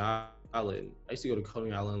Coney Island. I used to go to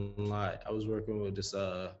Coney Island a lot. I was working with this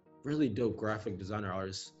really dope graphic designer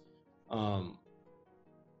artist. But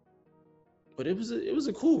it was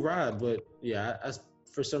a cool ride. But yeah,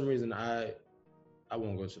 for some reason I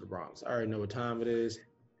won't go to the Bronx. I already know what time it is.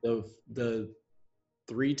 The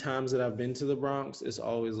 3 times that I've been to the Bronx, it's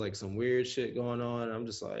always like some weird shit going on. I'm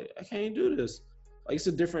just like, I can't do this. Like, it's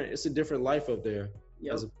a different life up there.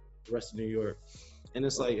 Yep. As the rest of New York. And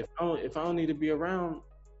it's like, if I don't need to be around,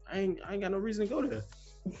 I ain't got no reason to go there.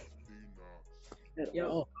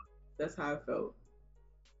 Yep. That's how I felt.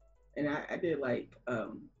 And I did like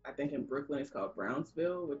I think in Brooklyn it's called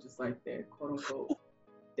Brownsville, which is like their quote unquote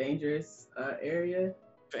dangerous area.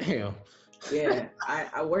 Damn. Yeah,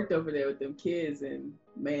 I worked over there with them kids, and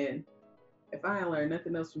man, if I ain't learned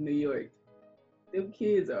nothing else from New York, them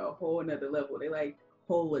kids are a whole nother level. They like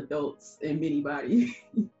whole adults in mini bodies.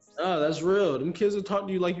 Oh, that's real. Them kids will talk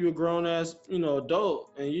to you like you a grown ass,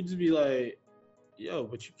 adult, and you just be like, yo,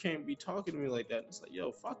 but you can't be talking to me like that. It's like,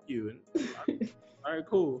 yo, fuck you. And all right,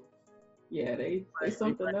 cool. Yeah, they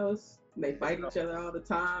something else. They fight each other all the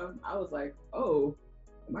time. I was like, oh,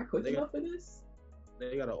 am I quick enough for this?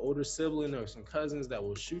 They got an older sibling or some cousins that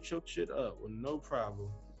will shoot your shit up with no problem.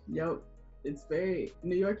 Yep.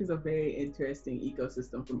 New York is a very interesting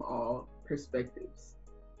ecosystem from all perspectives.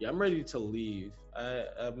 Yeah, I'm ready to leave.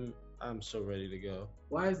 I'm so ready to go.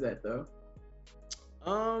 Why is that though?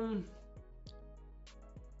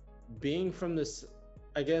 Being from the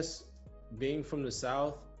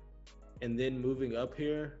South and then moving up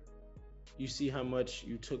here, you see how much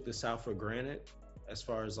you took the South for granted as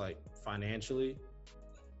far as like financially.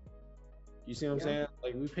 You see what I'm saying?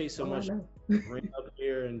 Like, we pay so much rent up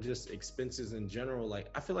here and just expenses in general. Like,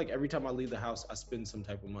 I feel like every time I leave the house, I spend some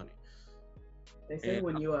type of money. They say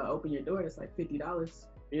when you open your door, it's like $50.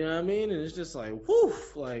 You know what I mean? And it's just like,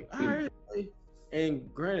 woof, like, all right.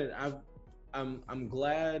 And granted, I'm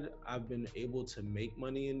glad I've been able to make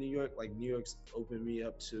money in New York. Like, New York's opened me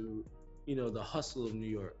up to, the hustle of New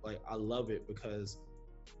York. Like, I love it because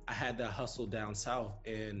I had that hustle down south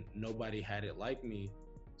and nobody had it like me.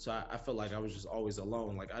 So I felt like I was just always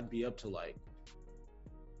alone. Like, I'd be up to like,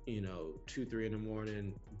 2-3 in the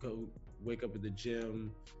morning, go wake up at the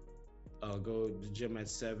gym, go to the gym at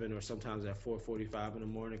 7 or sometimes at 4:45 in the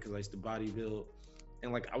morning because I used to bodybuild.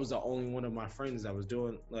 And like, I was the only one of my friends that was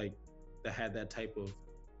doing like, that had that type of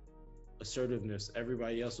assertiveness.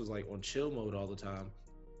 Everybody else was like on chill mode all the time.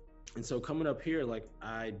 And so coming up here, like,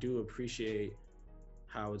 I do appreciate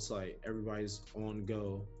how it's like everybody's on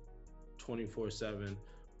go 24/7.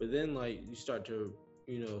 But then like you start to,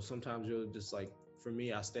 sometimes you'll just like, for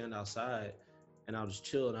me, I stand outside and I'll just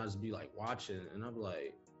chill and I'll just be like watching, and I'm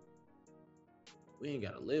like, we ain't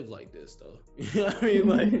gotta live like this though. You know what I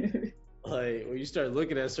mean? Like when you start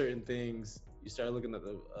looking at certain things, you start looking at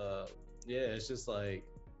the it's just like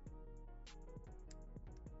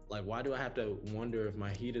why do I have to wonder if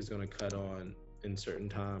my heat is gonna cut on in certain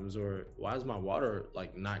times, or why is my water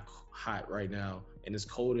like not hot right now and it's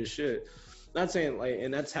cold as shit? Not saying like,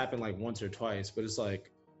 and that's happened like once or twice, but it's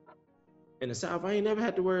like in the South, I ain't never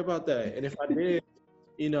had to worry about that. And if I did,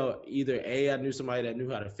 either A, I knew somebody that knew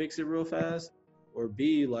how to fix it real fast, or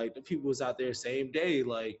B, like the people was out there same day,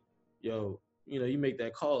 like, yo, you make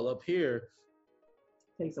that call up here.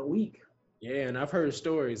 Takes a week. Yeah, and I've heard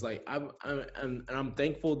stories. Like I'm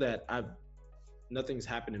thankful that nothing's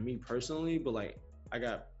happened to me personally, but like I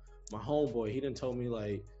got my homeboy, he done told me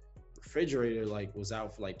like refrigerator like was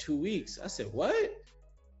out for like 2 weeks. I said, what?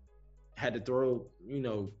 Had to throw,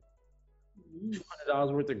 $200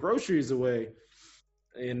 worth of groceries away.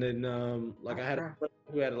 And then I had a friend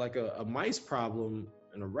who had like a mice problem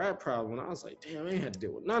and a rat problem. And I was like, damn, I ain't had to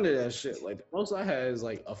deal with none of that shit. Like the most I had is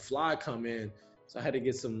like a fly come in. So I had to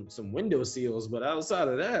get some window seals. But outside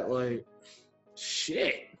of that, like,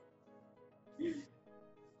 shit.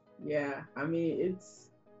 Yeah, I mean,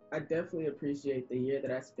 I definitely appreciate the year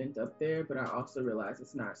that I spent up there, but I also realize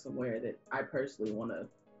it's not somewhere that I personally want to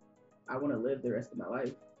live the rest of my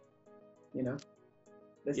life.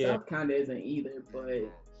 The South kind of isn't either,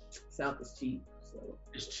 but South is cheap. So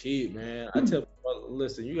it's cheap, man. I tell people,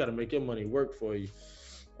 listen, you got to make your money work for you.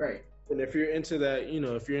 Right. And if you're into that,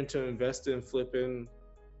 if you're into investing, flipping,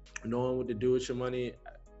 knowing what to do with your money,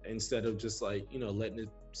 instead of just like, letting it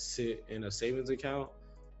sit in a savings account,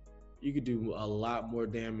 you could do a lot more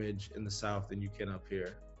damage in the South than you can up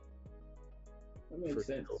here. That makes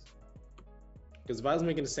sense. Because if I was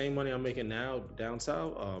making the same money I'm making now down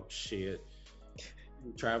South, oh shit,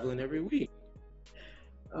 traveling every week.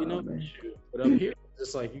 Man. But up here,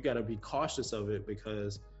 it's like you got to be cautious of it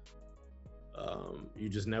because you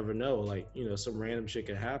just never know. Like, some random shit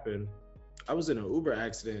could happen. I was in an Uber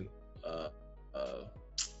accident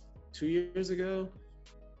 2 years ago.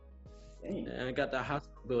 Dang. And I got that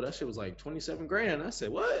hospital bill. That shit was like $27,000. I said,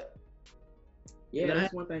 what? Yeah,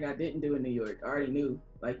 that's one thing I didn't do in New York. I already knew.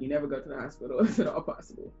 Like, you never go to the hospital if at all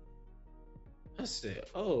possible. I said,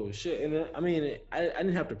 oh shit. And then, I mean, I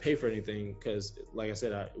didn't have to pay for anything because, like I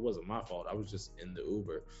said, it wasn't my fault. I was just in the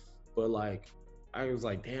Uber. But like, I was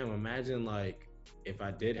like, damn, imagine like if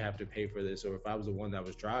I did have to pay for this, or if I was the one that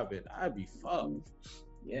was driving, I'd be fucked.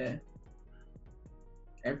 Yeah.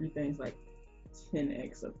 Everything's like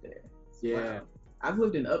 10x up there. Yeah. Wow. I've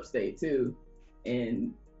lived in upstate too,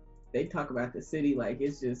 and they talk about the city like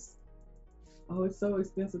it's just, oh, it's so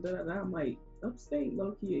expensive. I'm like, upstate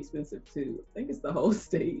low-key expensive too. I think it's the whole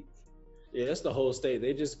state. Yeah, it's the whole state.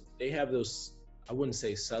 They have those, I wouldn't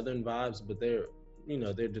say southern vibes, but they're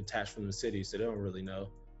detached from the city, so they don't really know.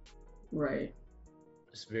 Right.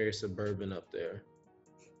 It's very suburban up there.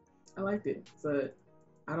 I liked it. So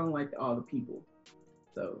I don't like all the people.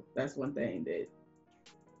 So that's one thing that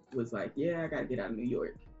was like, yeah, I gotta get out of New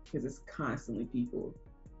York because it's constantly people.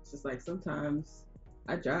 It's just like sometimes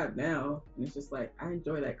I drive now and it's just like I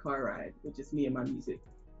enjoy that car ride with just me and my music.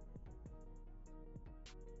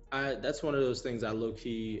 That's one of those things I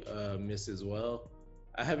low-key miss as well.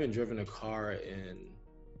 I haven't driven a car in,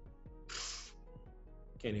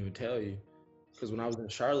 can't even tell you, because when I was in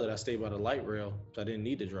Charlotte, I stayed by the light rail, so I didn't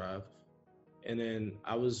need to drive. And then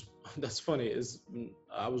that's funny,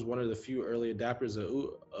 I was one of the few early adapters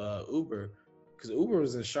of Uber, because Uber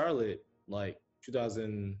was in Charlotte like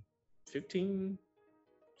 2015,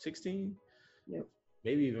 16, yep.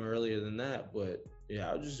 Maybe even earlier than that. But yeah,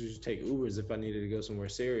 I would just take Ubers if I needed to go somewhere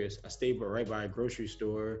serious. I stayed right by a grocery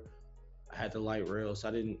store. I had the light rail, so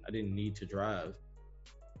I didn't need to drive.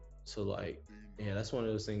 So like, yeah, that's one of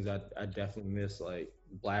those things I definitely miss, like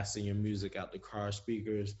blasting your music out the car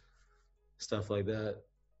speakers, stuff like that.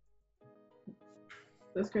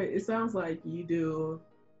 That's great. It sounds like you do,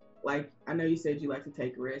 like, I know you said you like to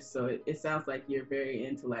take risks, so it sounds like you're very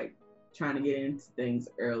into like trying to get into things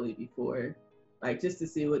early before, like just to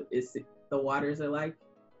see what the waters are like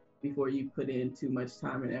before you put in too much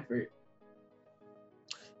time and effort.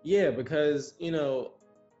 Yeah, because,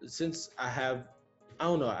 since I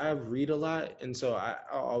read a lot, and so I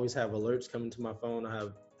always have alerts coming to my phone. I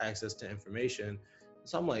have access to information.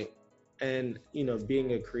 So I'm like, and,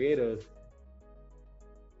 being a creative,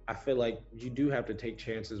 I feel like you do have to take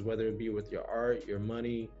chances, whether it be with your art, your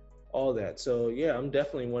money, all that. So yeah, I'm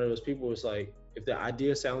definitely one of those people who's like, if the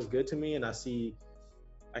idea sounds good to me and I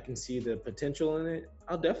can see the potential in it,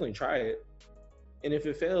 I'll definitely try it. And if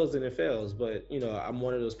it fails, then it fails. But I'm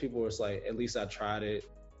one of those people where it's like, at least I tried it.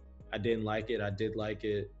 I didn't like it. I did like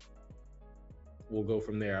it. We'll go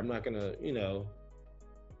from there. I'm not gonna,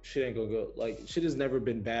 shit ain't gonna go like shit has never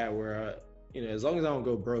been bad where as long as I don't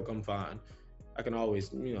go broke, I'm fine. I can always,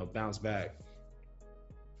 bounce back.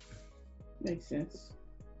 Makes sense.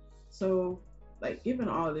 So, like, given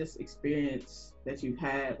all this experience that you've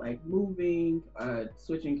had, like moving,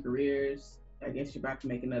 switching careers, I guess you're about to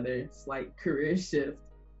make another slight career shift.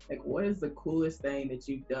 Like, what is the coolest thing that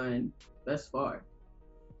you've done thus far?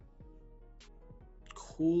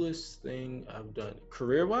 Coolest thing I've done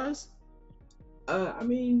career wise? I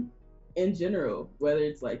mean, in general, whether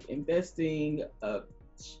it's like investing, a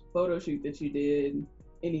photo shoot that you did,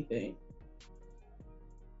 anything.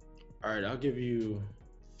 All right, I'll give you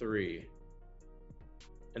 3,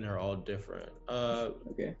 and they're all different.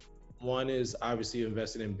 Okay. One is obviously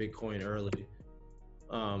invested in Bitcoin early.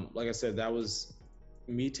 Like I said, that was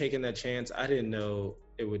me taking that chance. I didn't know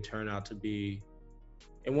it would turn out to be.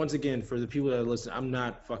 And once again, for the people that listen, I'm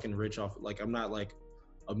not fucking rich off. Like, I'm not like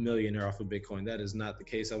a millionaire off of Bitcoin. That is not the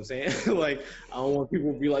case. I'm saying, like, I don't want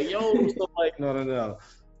people to be like, yo, so like, no.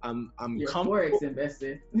 I'm You're comfortable. Forex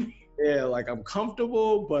invested. Yeah, like I'm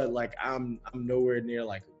comfortable, but like I'm nowhere near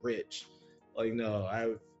like rich. Like, no,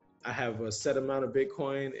 I have a set amount of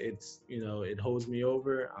Bitcoin. It's, it holds me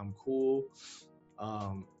over. I'm cool.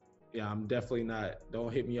 Yeah, I'm definitely not.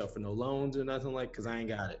 Don't hit me up for no loans or nothing like, cause I ain't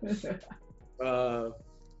got it.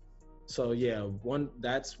 So yeah,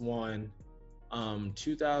 that's one.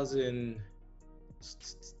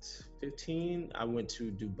 2015, I went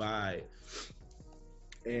to Dubai.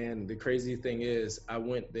 And the crazy thing is, I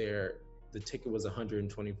went there, the ticket was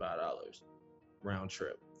 $125 round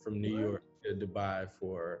trip from New York to Dubai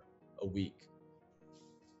for a week.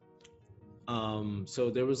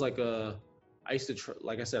 So there was like I used to,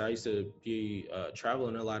 like I said, I used to be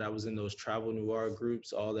traveling a lot. I was in those travel noir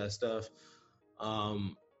groups, all that stuff.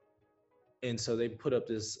 And so they put up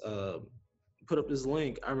this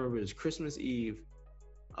link. I remember it was Christmas Eve.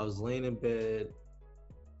 I was laying in bed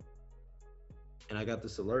and I got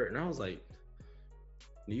this alert, and I was like,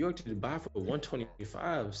 New York to Dubai for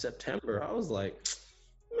 125 September. I was like,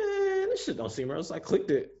 man, this shit don't seem real. So I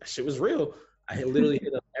clicked it. That shit was real. I had literally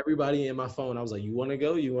hit up everybody in my phone. I was like, you want to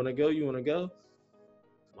go? You want to go? You want to go?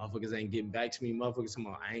 Motherfuckers ain't getting back to me. Motherfuckers, come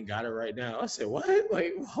on, I ain't got it right now. I said, what?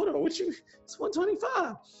 Like, hold on, it's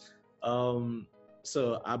 125.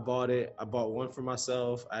 So I bought it. I bought one for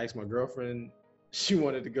myself. I asked my girlfriend. She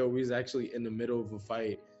wanted to go. We was actually in the middle of a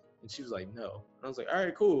fight. And she was like, no. And I was like, all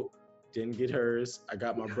right, cool. Didn't get hers. I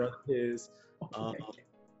got my brother his. A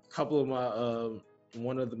couple of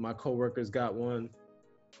one of my coworkers got one.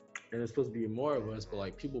 And it's supposed to be more of us, but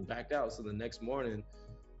like people backed out. So the next morning,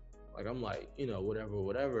 like I'm like,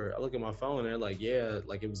 whatever. I look at my phone and they're like, yeah,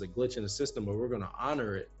 like it was a glitch in the system, but we're gonna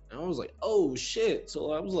honor it. And I was like, oh shit.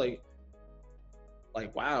 So I was like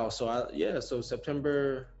wow. So so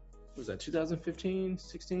September, what was that, 2015,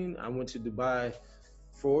 16? I went to Dubai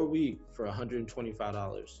for a week for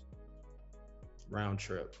 $125 round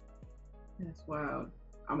trip. That's wild.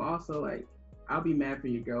 I'm also like, I'll be mad for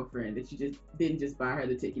your girlfriend that you didn't just buy her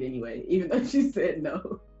the ticket anyway, even though she said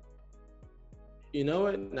no. You know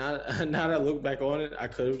what? Now that I look back on it, I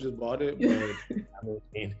could have just bought it, but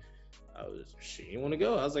she didn't want to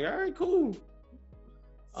go. I was like, all right, cool.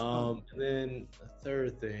 And then the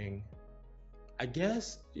third thing, I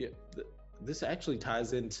guess, this actually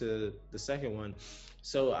ties into the second one.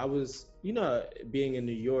 So I was, being in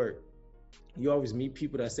New York, you always meet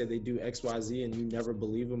people that say they do XYZ and you never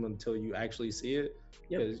believe them until you actually see it.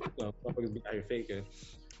 Because, motherfuckers be out here faking.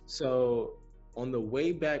 So on the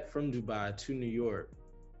way back from Dubai to New York,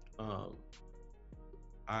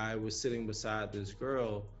 I was sitting beside this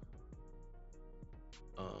girl,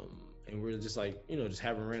 and we're just like, just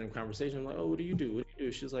having a random conversation. I'm like, oh, what do you do? What do you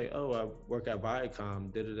do? She's like, oh, I work at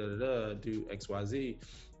Viacom, do XYZ.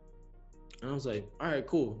 And I was like, all right,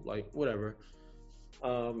 cool, like whatever.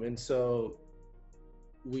 And so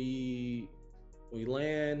we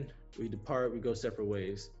land, we depart, we go separate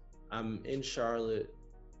ways. I'm in Charlotte,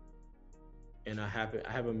 and I have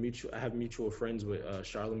mutual friends with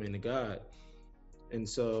Charlamagne the God, and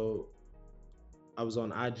so I was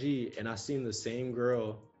on IG and I seen the same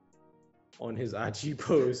girl on his IG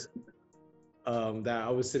post that I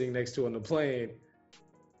was sitting next to on the plane,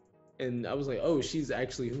 and I was like, oh, she's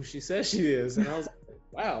actually who she says she is, and I was like,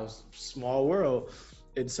 wow, small world.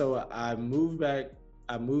 And so I moved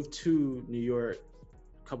to New York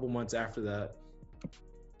a couple months after that,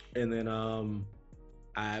 and then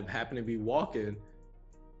I happened to be walking,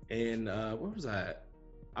 and where was I at?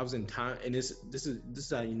 I was in time, and this is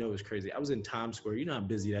how you know it's crazy. I was in Times Square. You know how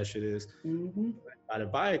busy that shit is. Mm-hmm. By the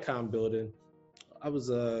Viacom building, I was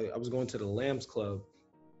going to the Lambs Club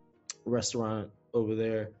restaurant over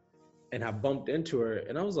there, and I bumped into her,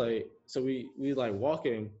 and I was like, so we like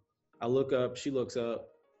walking. I look up, she looks up,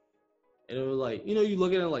 and it was like, you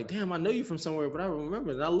look at it like, damn, I know you from somewhere, but I don't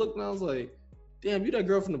remember. And I looked, and I was like, damn, you that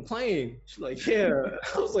girl from the plane. She's like, yeah.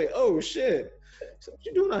 I was like, oh shit. So what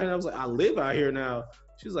you doing out here? I was like, I live out here now.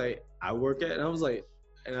 She was like, I work at, and I was like,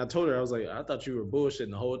 and I told her, I was like, I thought you were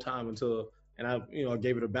bullshitting the whole time until, and I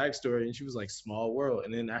gave it a backstory, and she was like, small world.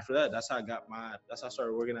 And then after that, that's how I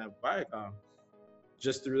started working at Viacom,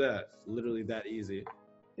 just through that, literally that easy.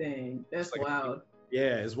 Dang, that's like, wild.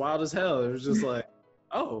 Yeah, it's wild as hell. It was just like,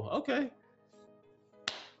 oh, okay.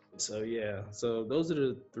 So yeah, so those are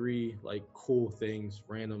the three like cool things,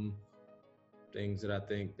 random things that I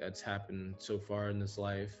think that's happened so far in this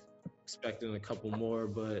life. Expecting a couple more,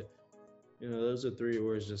 but those are three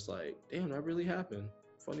where it's just like, damn, that really happened.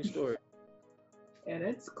 Funny story. Yeah,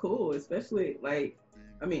 that's cool. Especially like,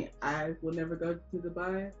 I mean, I will never go to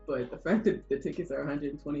Dubai, but the fact that the tickets are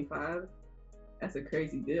 125, that's a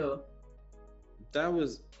crazy deal.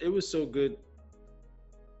 It was so good.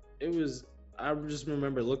 I just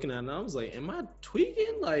remember looking at it and I was like, am I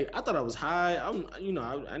tweaking? Like, I thought I was high. I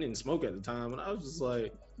didn't smoke at the time, and I was just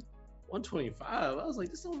like, 125. I was like,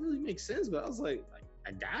 this don't really make sense, but I was like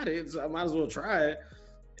I got it, so I might as well try it.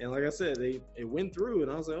 And like I said, it went through,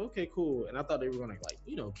 and I was like, okay, cool. And I thought they were gonna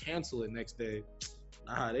cancel it next day.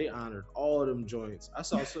 Nah, they honored all of them joints. I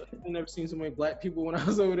never seen so many black people when I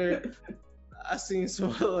was over there. I seen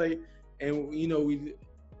some and we'd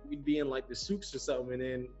be in like the souks or something, and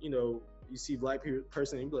then you see black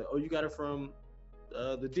person, and you'd be like, oh, you got it from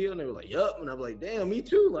the deal? And they were like, yup. And I'm like, damn, me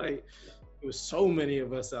too. Like, it was so many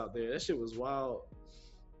of us out there. That shit was wild.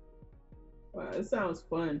 Wow, it sounds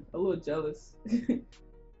fun. A little jealous.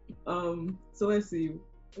 So let's see,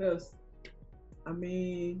 what else? I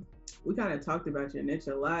mean, we kind of talked about your niche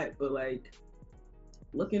a lot, but like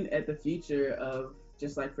looking at the future of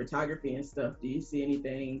just like photography and stuff, do you see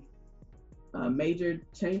anything major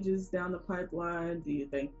changes down the pipeline? Do you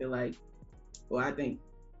think that I think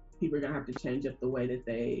people are gonna have to change up the way that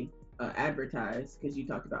they advertise, because you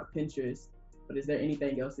talked about Pinterest, but is there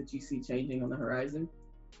anything else that you see changing on the horizon?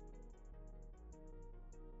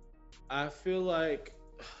 I feel like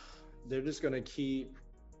they're just gonna keep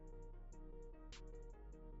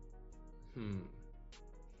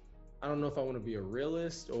I don't know if I want to be a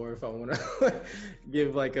realist or if I want to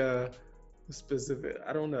give like a specific,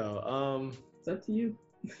 I don't know. It's up to you.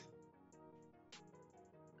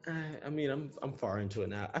 I mean, I'm far into it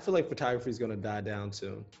now. I feel like photography is going to die down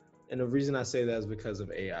soon. And the reason I say that is because of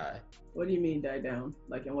AI. What do you mean die down?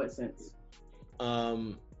 Like, in what sense?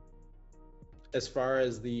 As far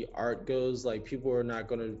as the art goes, like, people are not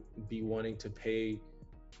going to be wanting to pay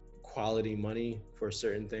quality money for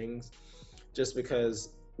certain things, just because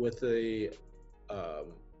with the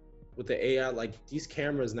AI, like these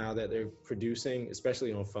cameras now that they're producing,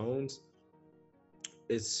 especially on phones,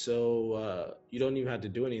 it's so you don't even have to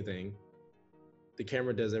do anything. The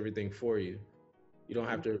camera does everything for you. You don't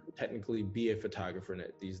have to technically be a photographer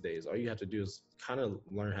these days. All you have to do is kind of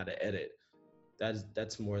learn how to edit.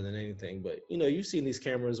 That's more than anything. But you've seen these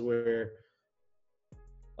cameras where,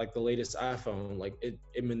 like the latest iPhone, like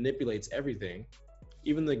it manipulates everything.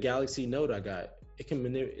 Even the Galaxy Note I got, it can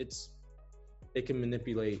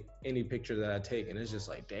manipulate any picture that I take, and it's just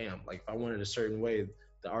like, damn, like if I wanted a certain way,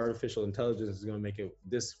 the artificial intelligence is going to make it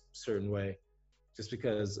this certain way just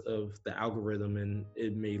because of the algorithm, and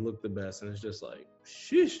it may look the best, and it's just like,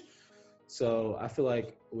 sheesh. So I feel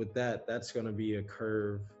like with that's going to be a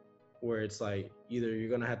curve where it's like either you're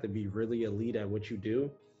going to have to be really elite at what you do,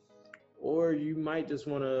 or you might just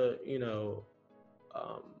want to,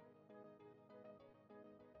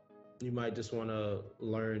 you might just want to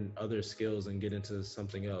learn other skills and get into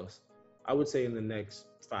something else. I would say in the next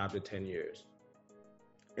 5 to 10 years.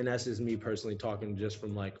 And that's just me personally talking, just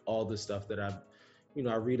from like all the stuff that I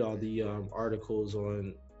read all the articles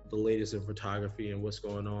on the latest in photography and what's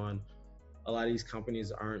going on. A lot of these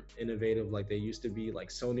companies aren't innovative like they used to be. Like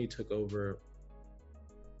Sony took over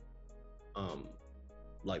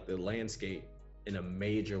like the landscape in a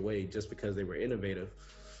major way just because they were innovative.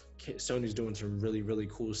 Sony's doing some really, really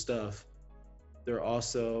cool stuff. They're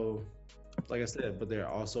also, like I said, but they're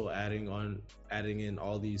also adding in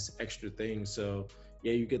all these extra things. So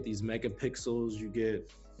yeah, you get these megapixels, you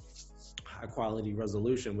get high quality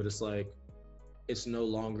resolution, but it's like, it's no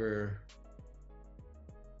longer,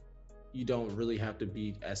 you don't really have to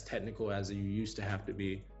be as technical as you used to have to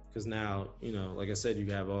be. Because now, like I said,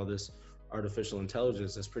 you have all this artificial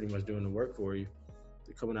intelligence that's pretty much doing the work for you.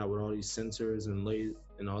 They're coming out with all these sensors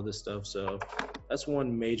and all this stuff. So that's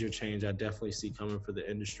one major change I definitely see coming for the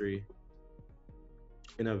industry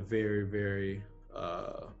in a very, very,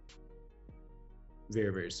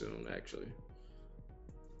 very, very soon, actually.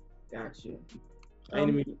 Got you. I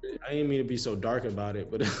didn't mean to be so dark about it,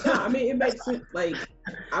 but No, I mean it makes sense. Like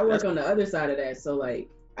I work on the other side of that, so like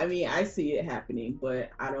I mean I see it happening, but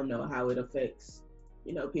I don't know how it affects,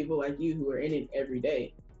 you know, people like you who are in it every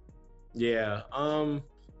day. yeah.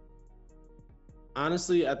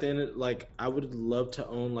 Honestly, at the end of, like, I would love to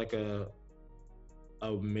own like a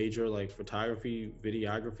major like photography,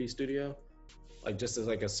 videography studio, like just as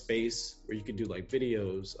like a space where you could do like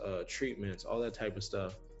videos, treatments, all that type of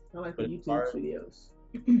stuff. I like the But YouTube studios.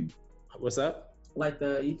 what's that? Like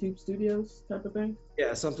the YouTube studios type of thing?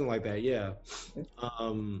 Yeah, something like that. Yeah.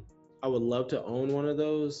 I would love to own one of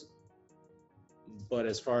those, but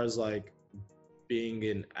as far as like being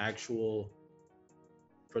an actual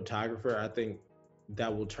photographer, I think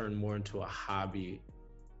that will turn more into a hobby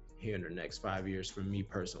here in the next 5 years for me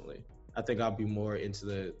personally. I think I'll be more into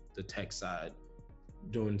the tech side,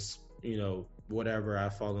 doing, you know, whatever I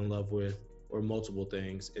fall in love with or multiple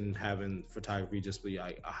things, and having photography just be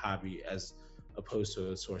like a hobby as opposed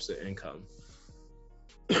to a source of income.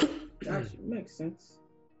 Gotcha. Makes sense.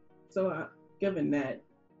 So given that,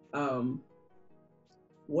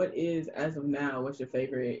 what is, as of now, what's your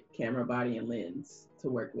favorite camera body and lens to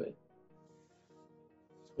work with?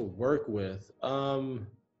 To work with,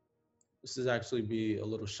 this is actually be a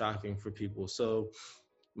little shocking for people. So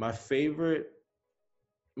my favorite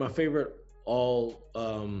all,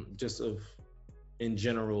 just of in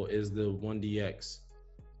general, is the 1DX.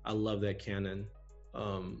 I love that Canon.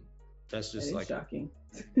 That's just like shocking.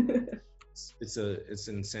 it's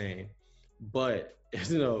insane. But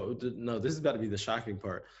no, this is about to be the shocking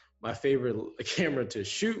part. My favorite camera to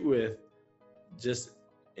shoot with, just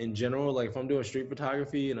in general, like if I'm doing street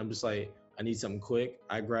photography and I'm just like, I need something quick,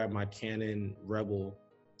 I grab my Canon Rebel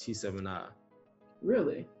T7i.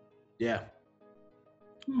 Really? Yeah.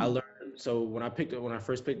 I learned, so when I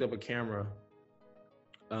first picked up a camera,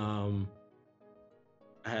 I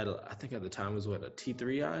think at the time it was a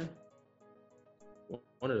T3i,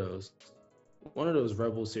 one of those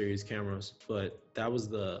Rebel series cameras, but that was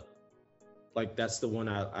that's the one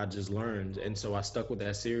I just learned, and so I stuck with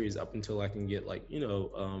that series up until I can get like, you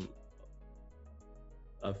know,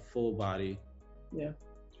 a full body. Yeah.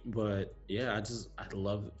 But yeah, I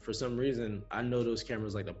love, for some reason I know those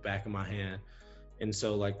cameras like the back of my hand, and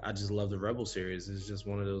so like I just love the Rebel series. It's just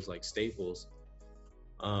one of those like staples.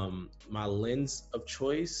 My lens of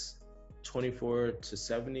choice,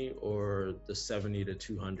 24-70 or the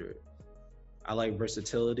 70-200. I like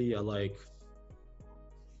versatility. I like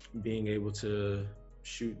being able to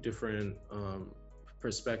shoot different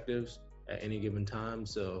perspectives at any given time.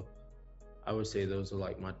 So I would say those are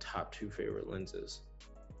like my top two favorite lenses.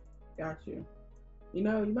 Got you. You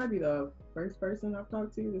know, you might be the first person I've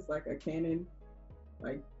talked to that's like a Canon,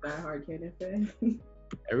 like diehard Canon fan.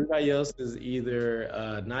 Everybody else is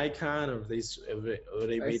either Nikon or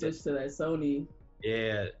they made switch to that Sony.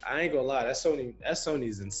 Yeah, I ain't gonna lie, that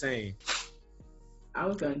Sony's insane. I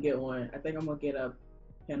was gonna get one. I think I'm gonna get a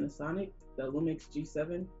Panasonic, the Lumix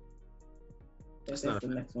G7. That's the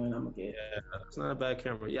next one I'm gonna get. Yeah, it's not a bad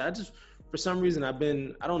camera. Yeah, I just, for some reason, I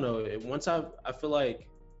don't know. I feel like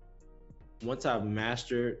once I've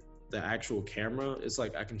mastered the actual camera, it's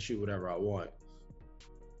like I can shoot whatever I want.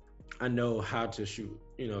 I know how to shoot,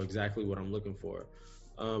 you know, exactly what I'm looking for.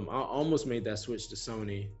 I almost made that switch to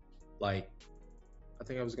Sony. Like, I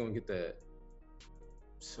think I was gonna get the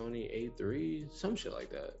Sony A3, some shit like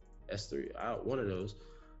that. S3, one of those.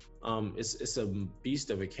 It's a beast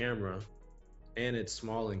of a camera, and it's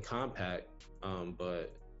small and compact.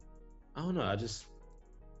 But I don't know.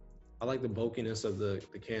 I like the bulkiness of the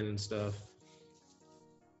Canon stuff.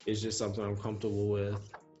 It's just something I'm comfortable with.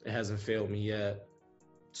 It hasn't failed me yet.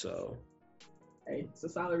 So, hey, it's a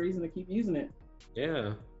solid reason to keep using it.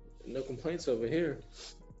 Yeah, no complaints over here.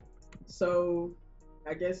 So,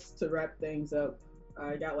 I guess to wrap things up,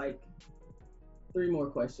 I got like 3 more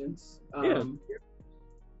questions.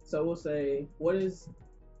 So we'll say, what is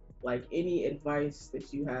like any advice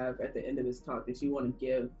that you have at the end of this talk that you want to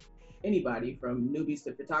give anybody, from newbies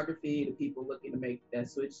to photography to people looking to make that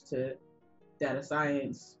switch to data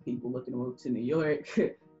science, people looking to move to New York?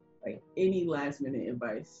 Like any last minute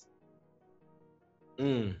advice?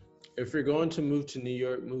 If you're going to move to New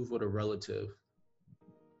York, move with a relative.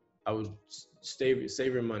 I would save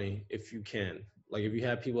your money if you can. Like if you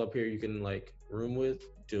have people up here you can like room with,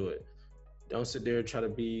 do it. Don't sit there and try to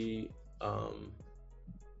be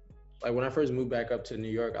like when I first moved back up to New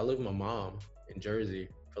York, I lived with my mom in Jersey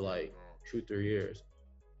for like 2 3 years,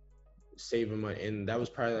 saving money, and that was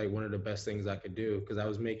probably like one of the best things I could do because I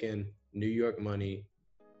was making New York money,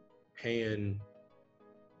 paying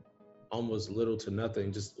almost little to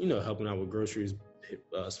nothing, just helping out with groceries,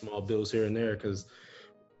 small bills here and there because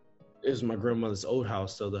it was my grandmother's old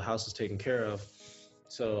house, so the house is taken care of.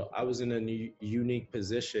 So I was in a unique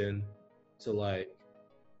position to like,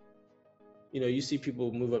 you see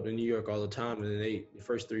people move up to New York all the time, and then the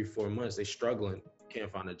first 3 4 months they struggling,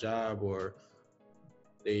 can't find a job, or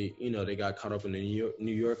they got caught up in the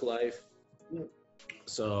New York life. Yep.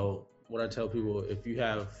 So what I tell people, if you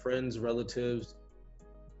have friends, relatives,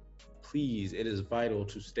 please, it is vital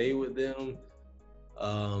to stay with them.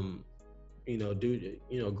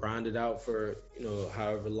 Grind it out for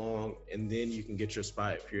however long, and then you can get your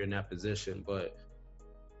spot if you're in that position. But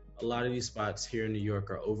a lot of these spots here in New York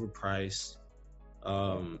are overpriced.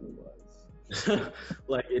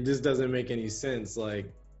 Like it just doesn't make any sense.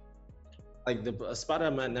 Like the spot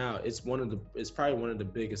I'm at now, it's probably one of the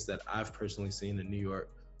biggest that I've personally seen in New York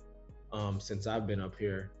since I've been up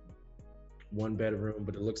here. 1 bedroom,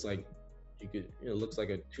 but it looks like it looks like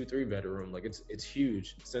a 2 3 bedroom. Like it's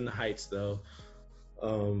huge. It's in the Heights though.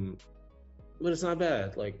 But it's not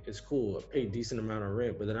bad. Like it's cool. I pay a decent amount of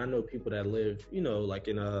rent, but then I know people that live, like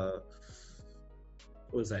in what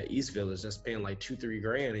was that, East Village, that's paying like 2 3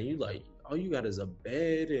 grand, and you like all you got is a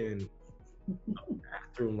bed and a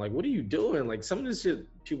bathroom. Like what are you doing? Like some of the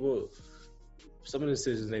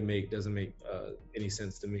decisions they make doesn't make any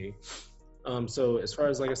sense to me. So as far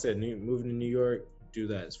as, like I said, moving to New York, do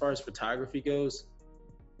that. As far as photography goes,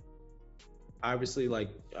 obviously, like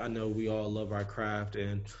I know we all love our craft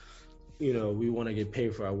and we want to get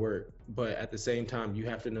paid for our work, but at the same time you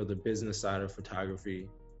have to know the business side of photography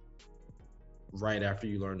right after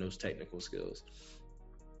you learn those technical skills.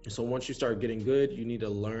 So once you start getting good, you need to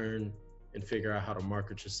learn and figure out how to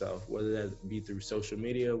market yourself, whether that be through social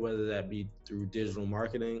media, whether that be through digital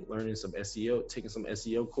marketing, learning some SEO, taking some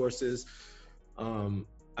SEO courses.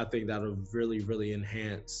 I think that'll really, really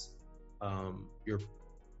enhance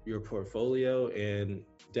your portfolio, and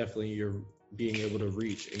definitely your being able to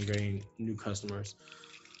reach and gain new customers.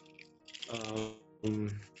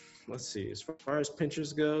 Let's see, as far as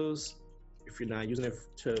Pinterest goes, if you're not using it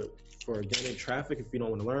for organic traffic, if you don't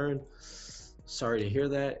want to learn, sorry to hear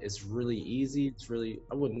that. It's really easy. It's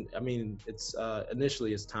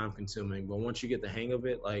initially it's time consuming, but once you get the hang of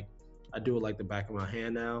it, like I do it like the back of my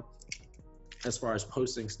hand now, as far as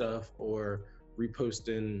posting stuff or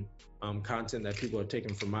reposting content that people are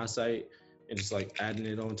taking from my site and just like adding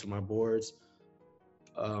it onto my boards.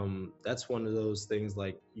 That's one of those things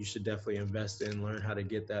like you should definitely invest in, learn how to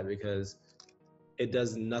get that, because it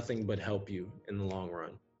does nothing but help you in the long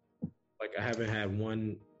run. Like I haven't had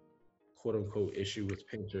one quote unquote issue with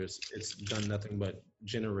Pinterest. It's done nothing but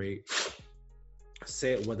generate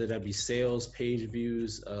whether that be sales, page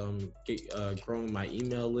views, growing my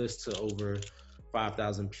email list to over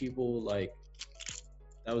 5,000 people. Like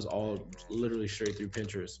that was all literally straight through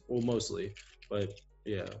Pinterest. Well, mostly, but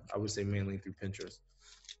yeah, I would say mainly through Pinterest.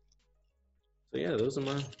 So yeah, those are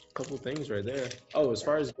my couple things right there. Oh, as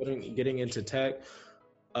far as getting into tech,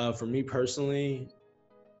 for me personally,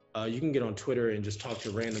 you can get on Twitter and just talk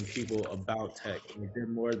to random people about tech. They're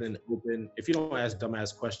more than open, if you don't ask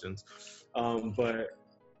dumbass questions, but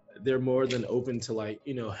they're more than open to like,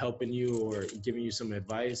 helping you or giving you some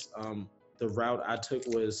advice. The route I took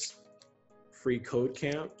was free code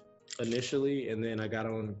camp initially, and then I got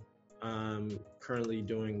on, currently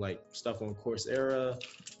doing like stuff on Coursera.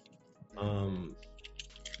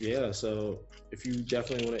 Yeah, so if you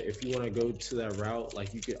want to go to that route, like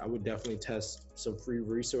I would definitely test some free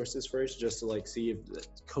resources first, just to like see if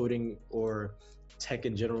coding or tech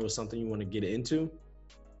in general is something you want to get into.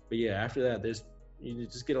 But yeah, after that, you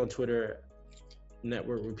just get on Twitter,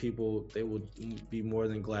 network with people. They will be more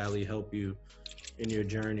than gladly help you in your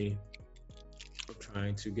journey of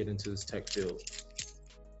trying to get into this tech field.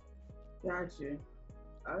 Gotcha.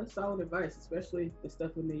 That's solid advice, especially the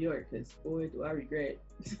stuff in New York, because boy, do I regret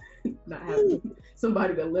not having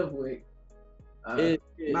somebody to live with. My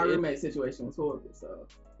roommate situation was horrible, so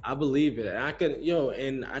I believe it. I could,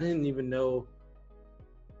 and I didn't even know,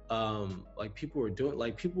 like people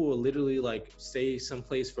will literally like stay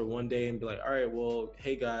someplace for one day and be like, all right, well,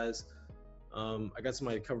 hey guys, I got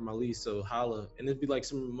somebody to cover my lease, so holla. And it'd be like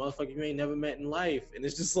some motherfucker you ain't never met in life, and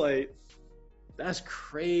it's just like, that's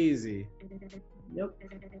crazy. Yep.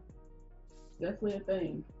 Definitely a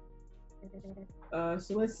thing.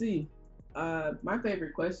 So let's see. My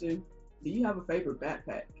favorite question, do you have a favorite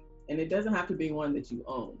backpack? And it doesn't have to be one that you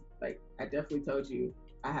own. Like I definitely told you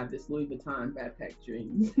I have this Louis Vuitton backpack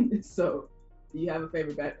dream. So, do you have a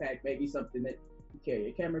favorite backpack? Maybe something that you carry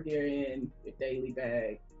your camera gear in, your daily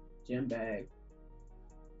bag, gym bag.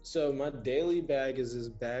 So my daily bag is this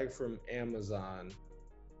bag from Amazon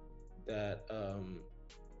that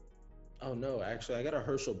oh no, actually I got a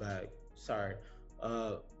Herschel bag. Sorry.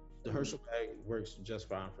 The Herschel bag works just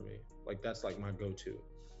fine for me. Like that's like my go-to.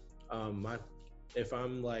 My if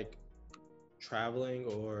I'm like traveling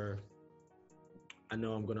or I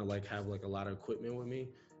know I'm gonna like have like a lot of equipment with me,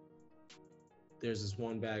 there's this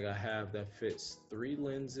one bag I have that fits 3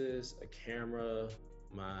 lenses, a camera,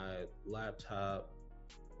 my laptop,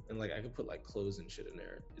 and like I can put like clothes and shit in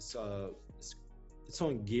there. It's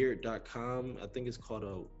on geared.com. I think it's called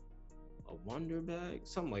a wonder bag,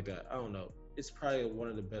 something like that. I don't know. It's probably one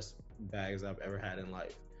of the best bags I've ever had in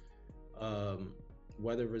life.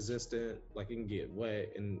 Weather resistant, like it can get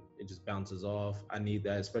wet and it just bounces off. I need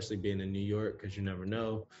that, especially being in New York, because you never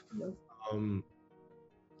know. Yep.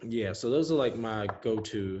 Yeah, so those are like my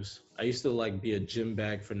go-tos. I used to like be a gym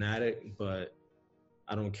bag fanatic, but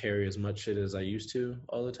I don't carry as much shit as I used to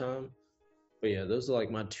all the time. But yeah, those are like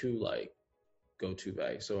my two like go-to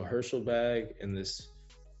bags. So a Herschel bag and this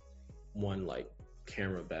one like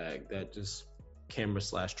camera bag that just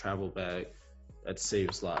camera/travel bag that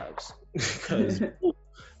saves lives. Because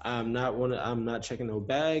I'm not checking no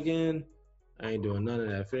bag in. I ain't doing none of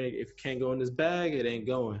that. If it can't go in this bag, it ain't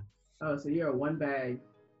going. Oh, so you're a one bag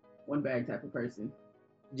type of person.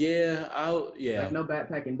 Yeah, Like no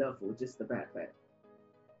backpack and duffel, just the backpack.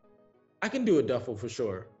 I can do a duffel for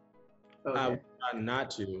sure. Okay. I would try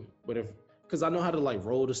not to, but because I know how to like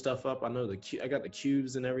roll the stuff up. I know I got the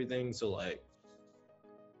cubes and everything, so like,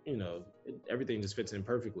 everything just fits in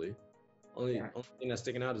perfectly. Only thing that's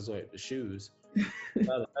sticking out is like the shoes.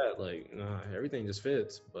 Out of that, like, nah, everything just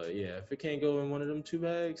fits. But yeah, if it can't go in one of them 2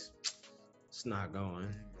 bags, it's not going.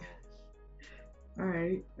 All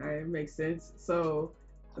right, makes sense. So,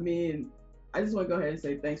 I mean, I just want to go ahead and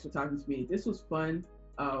say thanks for talking to me. This was fun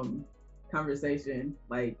conversation.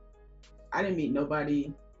 Like, I didn't meet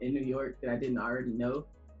nobody in New York that I didn't already know.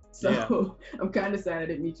 So yeah. I'm kind of sad I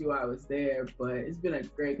didn't meet you while I was there, but it's been a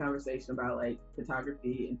great conversation about like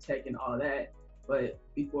photography and tech and all that. But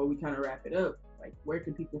before we kind of wrap it up, like where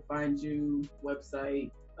can people find you?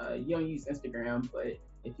 Website? You don't use Instagram, but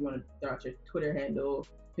if you want to throw out your Twitter handle,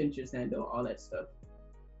 Pinterest handle, all that stuff.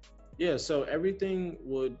 Yeah, so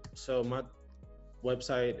my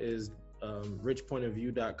website is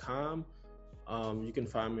richpointofview.com. You can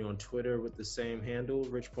find me on Twitter with the same handle,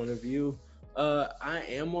 richpointofview. I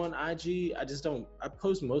am on IG. I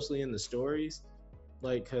post mostly in the stories,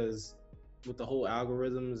 like, cause with the whole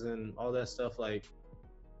algorithms and all that stuff, like,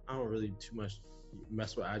 I don't really too much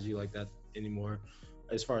mess with IG like that anymore,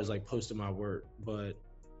 as far as like posting my work. But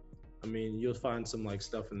I mean, you'll find some like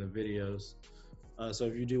stuff in the videos. So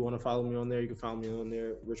if you do want to follow me on there, you can follow me on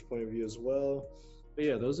there, Rich Point of View as well. But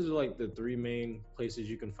yeah, those are like the 3 main places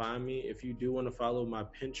you can find me. If you do want to follow my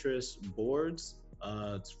Pinterest boards,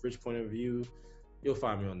 it's Rich Point of View. You'll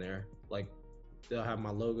find me on there. Like, they'll have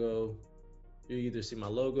my logo. You either see my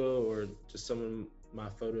logo or just some of my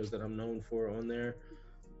photos that I'm known for on there.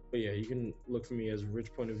 But yeah, you can look for me as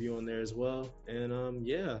Rich Point of View on there as well. And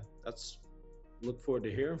yeah, look forward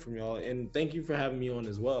to hearing from y'all. And thank you for having me on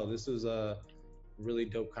as well. This was a really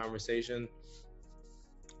dope conversation.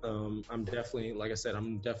 I'm definitely, like I said,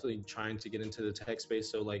 I'm definitely trying to get into the tech space.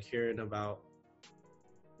 So like hearing about,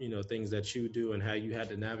 things that you do and how you had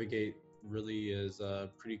to navigate really is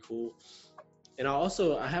pretty cool. And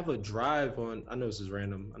I have a drive on, I know this is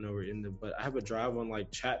random, I know we're in there, but I have a drive on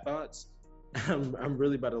like chatbots. I'm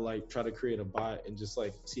really about to like try to create a bot and just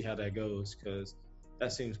like see how that goes, because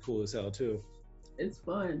that seems cool as hell too. It's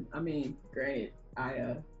fun. I mean, granted,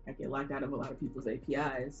 I get locked out of a lot of people's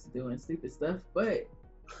APIs doing stupid stuff, but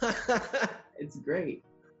it's great.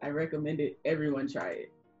 I recommend it. Everyone try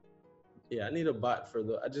it. Yeah, I need a bot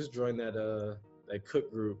I just joined that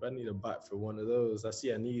cook group. I need a bot for one of those. I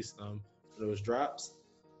see I need some for those drops.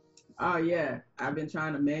 Oh yeah, I've been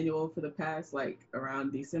trying to manual for the past like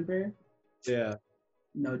around December. Yeah.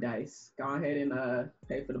 No dice. Go ahead and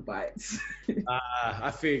pay for the bots. I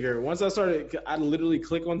figure once I started, I literally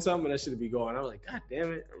click on something and that should be going. I'm like, God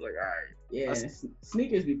damn it! I'm like, all right. Yeah,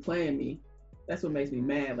 sneakers be playing me. That's what makes me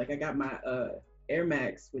mad. Like I got my Air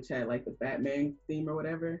Max, which had like the Batman theme or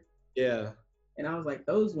whatever. Yeah. And I was like,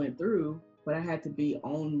 those went through, but I had to be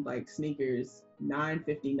on like sneakers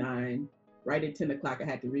 9:59. Right at 10 o'clock, I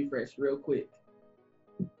had to refresh real quick.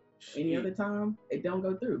 Any other time, it don't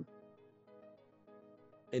go through.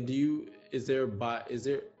 And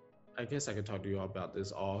I guess I could talk to you all about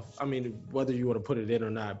this off. I mean, whether you want to put it in or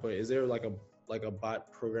not, but is there like like a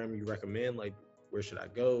bot program you recommend? Like, where should I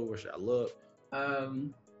go? Where should I look?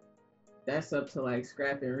 That's up to like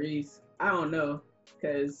Scrap and Reese. I don't know,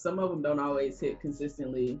 because some of them don't always hit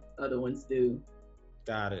consistently. Other ones do.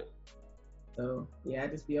 Got it. So yeah, I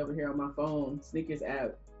just be over here on my phone, sneakers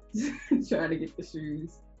app, trying to get the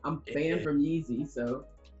shoes. I'm banned from Yeezy, so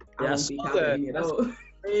I won't be counting any of those.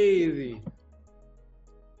 Crazy.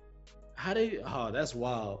 That's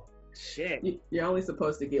wild. Shit. You're only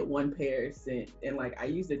supposed to get one pair sent, and like I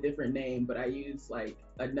used a different name, but I used like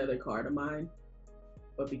another card of mine.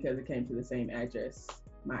 But because it came to the same address,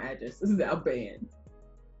 my address is now banned.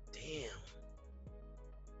 Damn.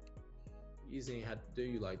 Yeezy ain't had to do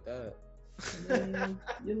you like that.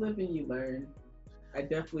 You live and you learn. I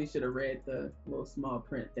definitely should have read the little small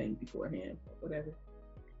print thing beforehand, but whatever.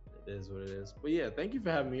 It is what it is. But yeah, thank you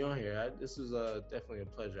for having me on here. This was definitely a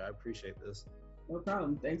pleasure. I appreciate this. No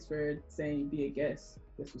problem. Thanks for saying you'd be a guest.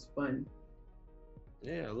 This was fun.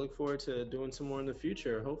 Yeah, I look forward to doing some more in the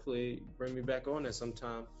future. Hopefully bring me back on at some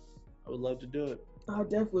time. I would love to do it.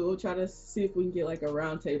 Definitely. We'll try to see if we can get like a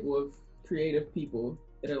round table of creative people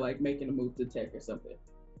that are like making a move to tech or something.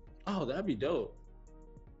 Oh, that'd be dope.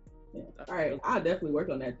 Yeah. All right, I'll definitely work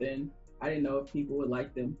on that then. I didn't know if people would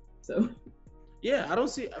like them, so. Yeah, I don't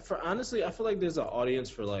see. Honestly, I feel like there's an audience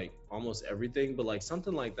for like almost everything, but like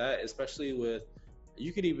something like that, especially with,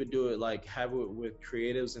 you could even do it like have it with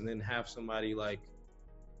creatives and then have somebody like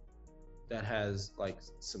that has like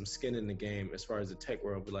some skin in the game as far as the tech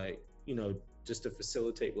world, but like, you know, just to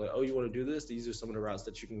facilitate, like, oh, you want to do this? These are some of the routes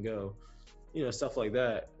that you can go, you know, stuff like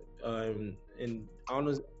that. And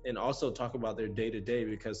also talk about their day to day,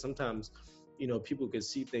 because sometimes, you know, people could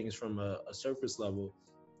see things from a surface level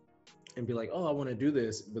and be like, oh, I want to do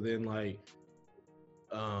this, but then like,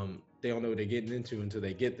 they don't know what they're getting into until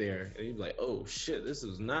they get there, and you're like, oh shit, this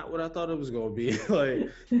is not what I thought it was gonna be. Like,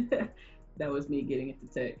 that was me getting into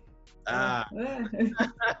tech.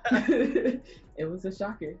 It was a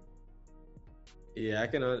shocker. Yeah,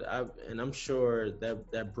 and I'm sure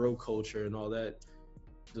that bro culture and all that,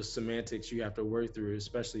 the semantics you have to work through,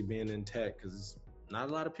 especially being in tech, because not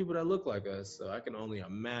a lot of people that look like us. So I can only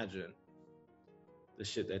imagine the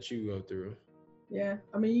shit that you go through. Yeah,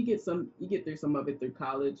 I mean, you get through some of it through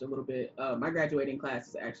college a little bit. My graduating class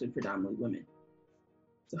is actually predominantly women,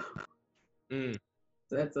 so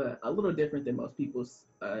so that's a little different than most people's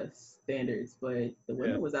standards. But the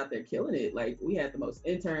women was out there killing it. Like, we had the most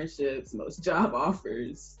internships, most job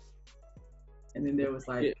offers, and then there was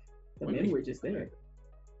like the men were just there.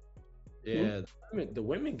 Yeah, the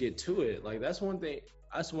women get to it. Like, that's one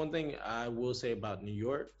thing I will say about New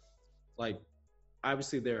York. Like,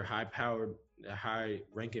 obviously there are high-powered,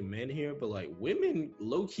 high-ranking men here, but like women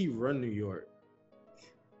low-key run New York.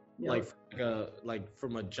 Yep. Like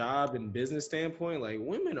from a job and business standpoint, like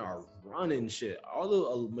women are running shit.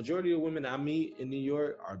 Although a majority of women I meet in New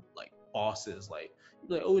York are like bosses. Like,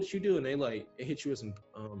 you're like, oh, what you do? And they hit you with some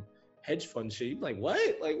hedge fund shit. You're like,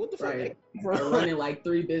 what? Like, what the fuck? Right. Running like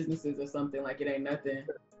 3 businesses or something, like it ain't nothing.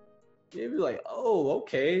 Yeah, be like, oh,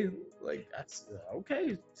 okay. Like, that's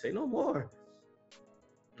okay. Say no more.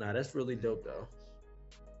 Nah, that's really dope though.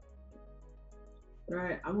 All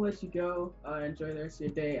right, I'm gonna let you go. Enjoy the rest of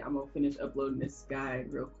your day. I'm gonna finish uploading this guide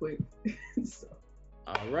real quick. So.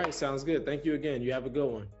 All right, sounds good. Thank you again. You have a good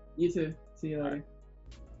one. You too. See you later.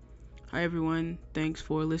 Hi everyone. Thanks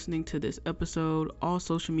for listening to this episode. All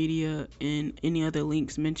social media and any other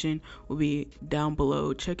links mentioned will be down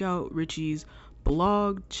below. Check out Richie's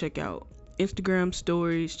blog. Check out Instagram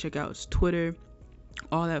stories. Check out his Twitter.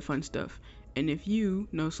 All that fun stuff. And if you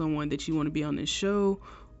know someone that you want to be on this show,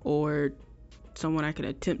 or someone I could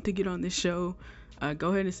attempt to get on this show, go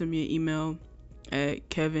ahead and send me an email at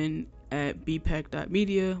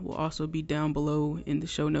kevin@bpack.media. Will also be down below in the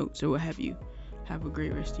show notes or what have you. Have a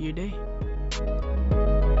great rest of your day.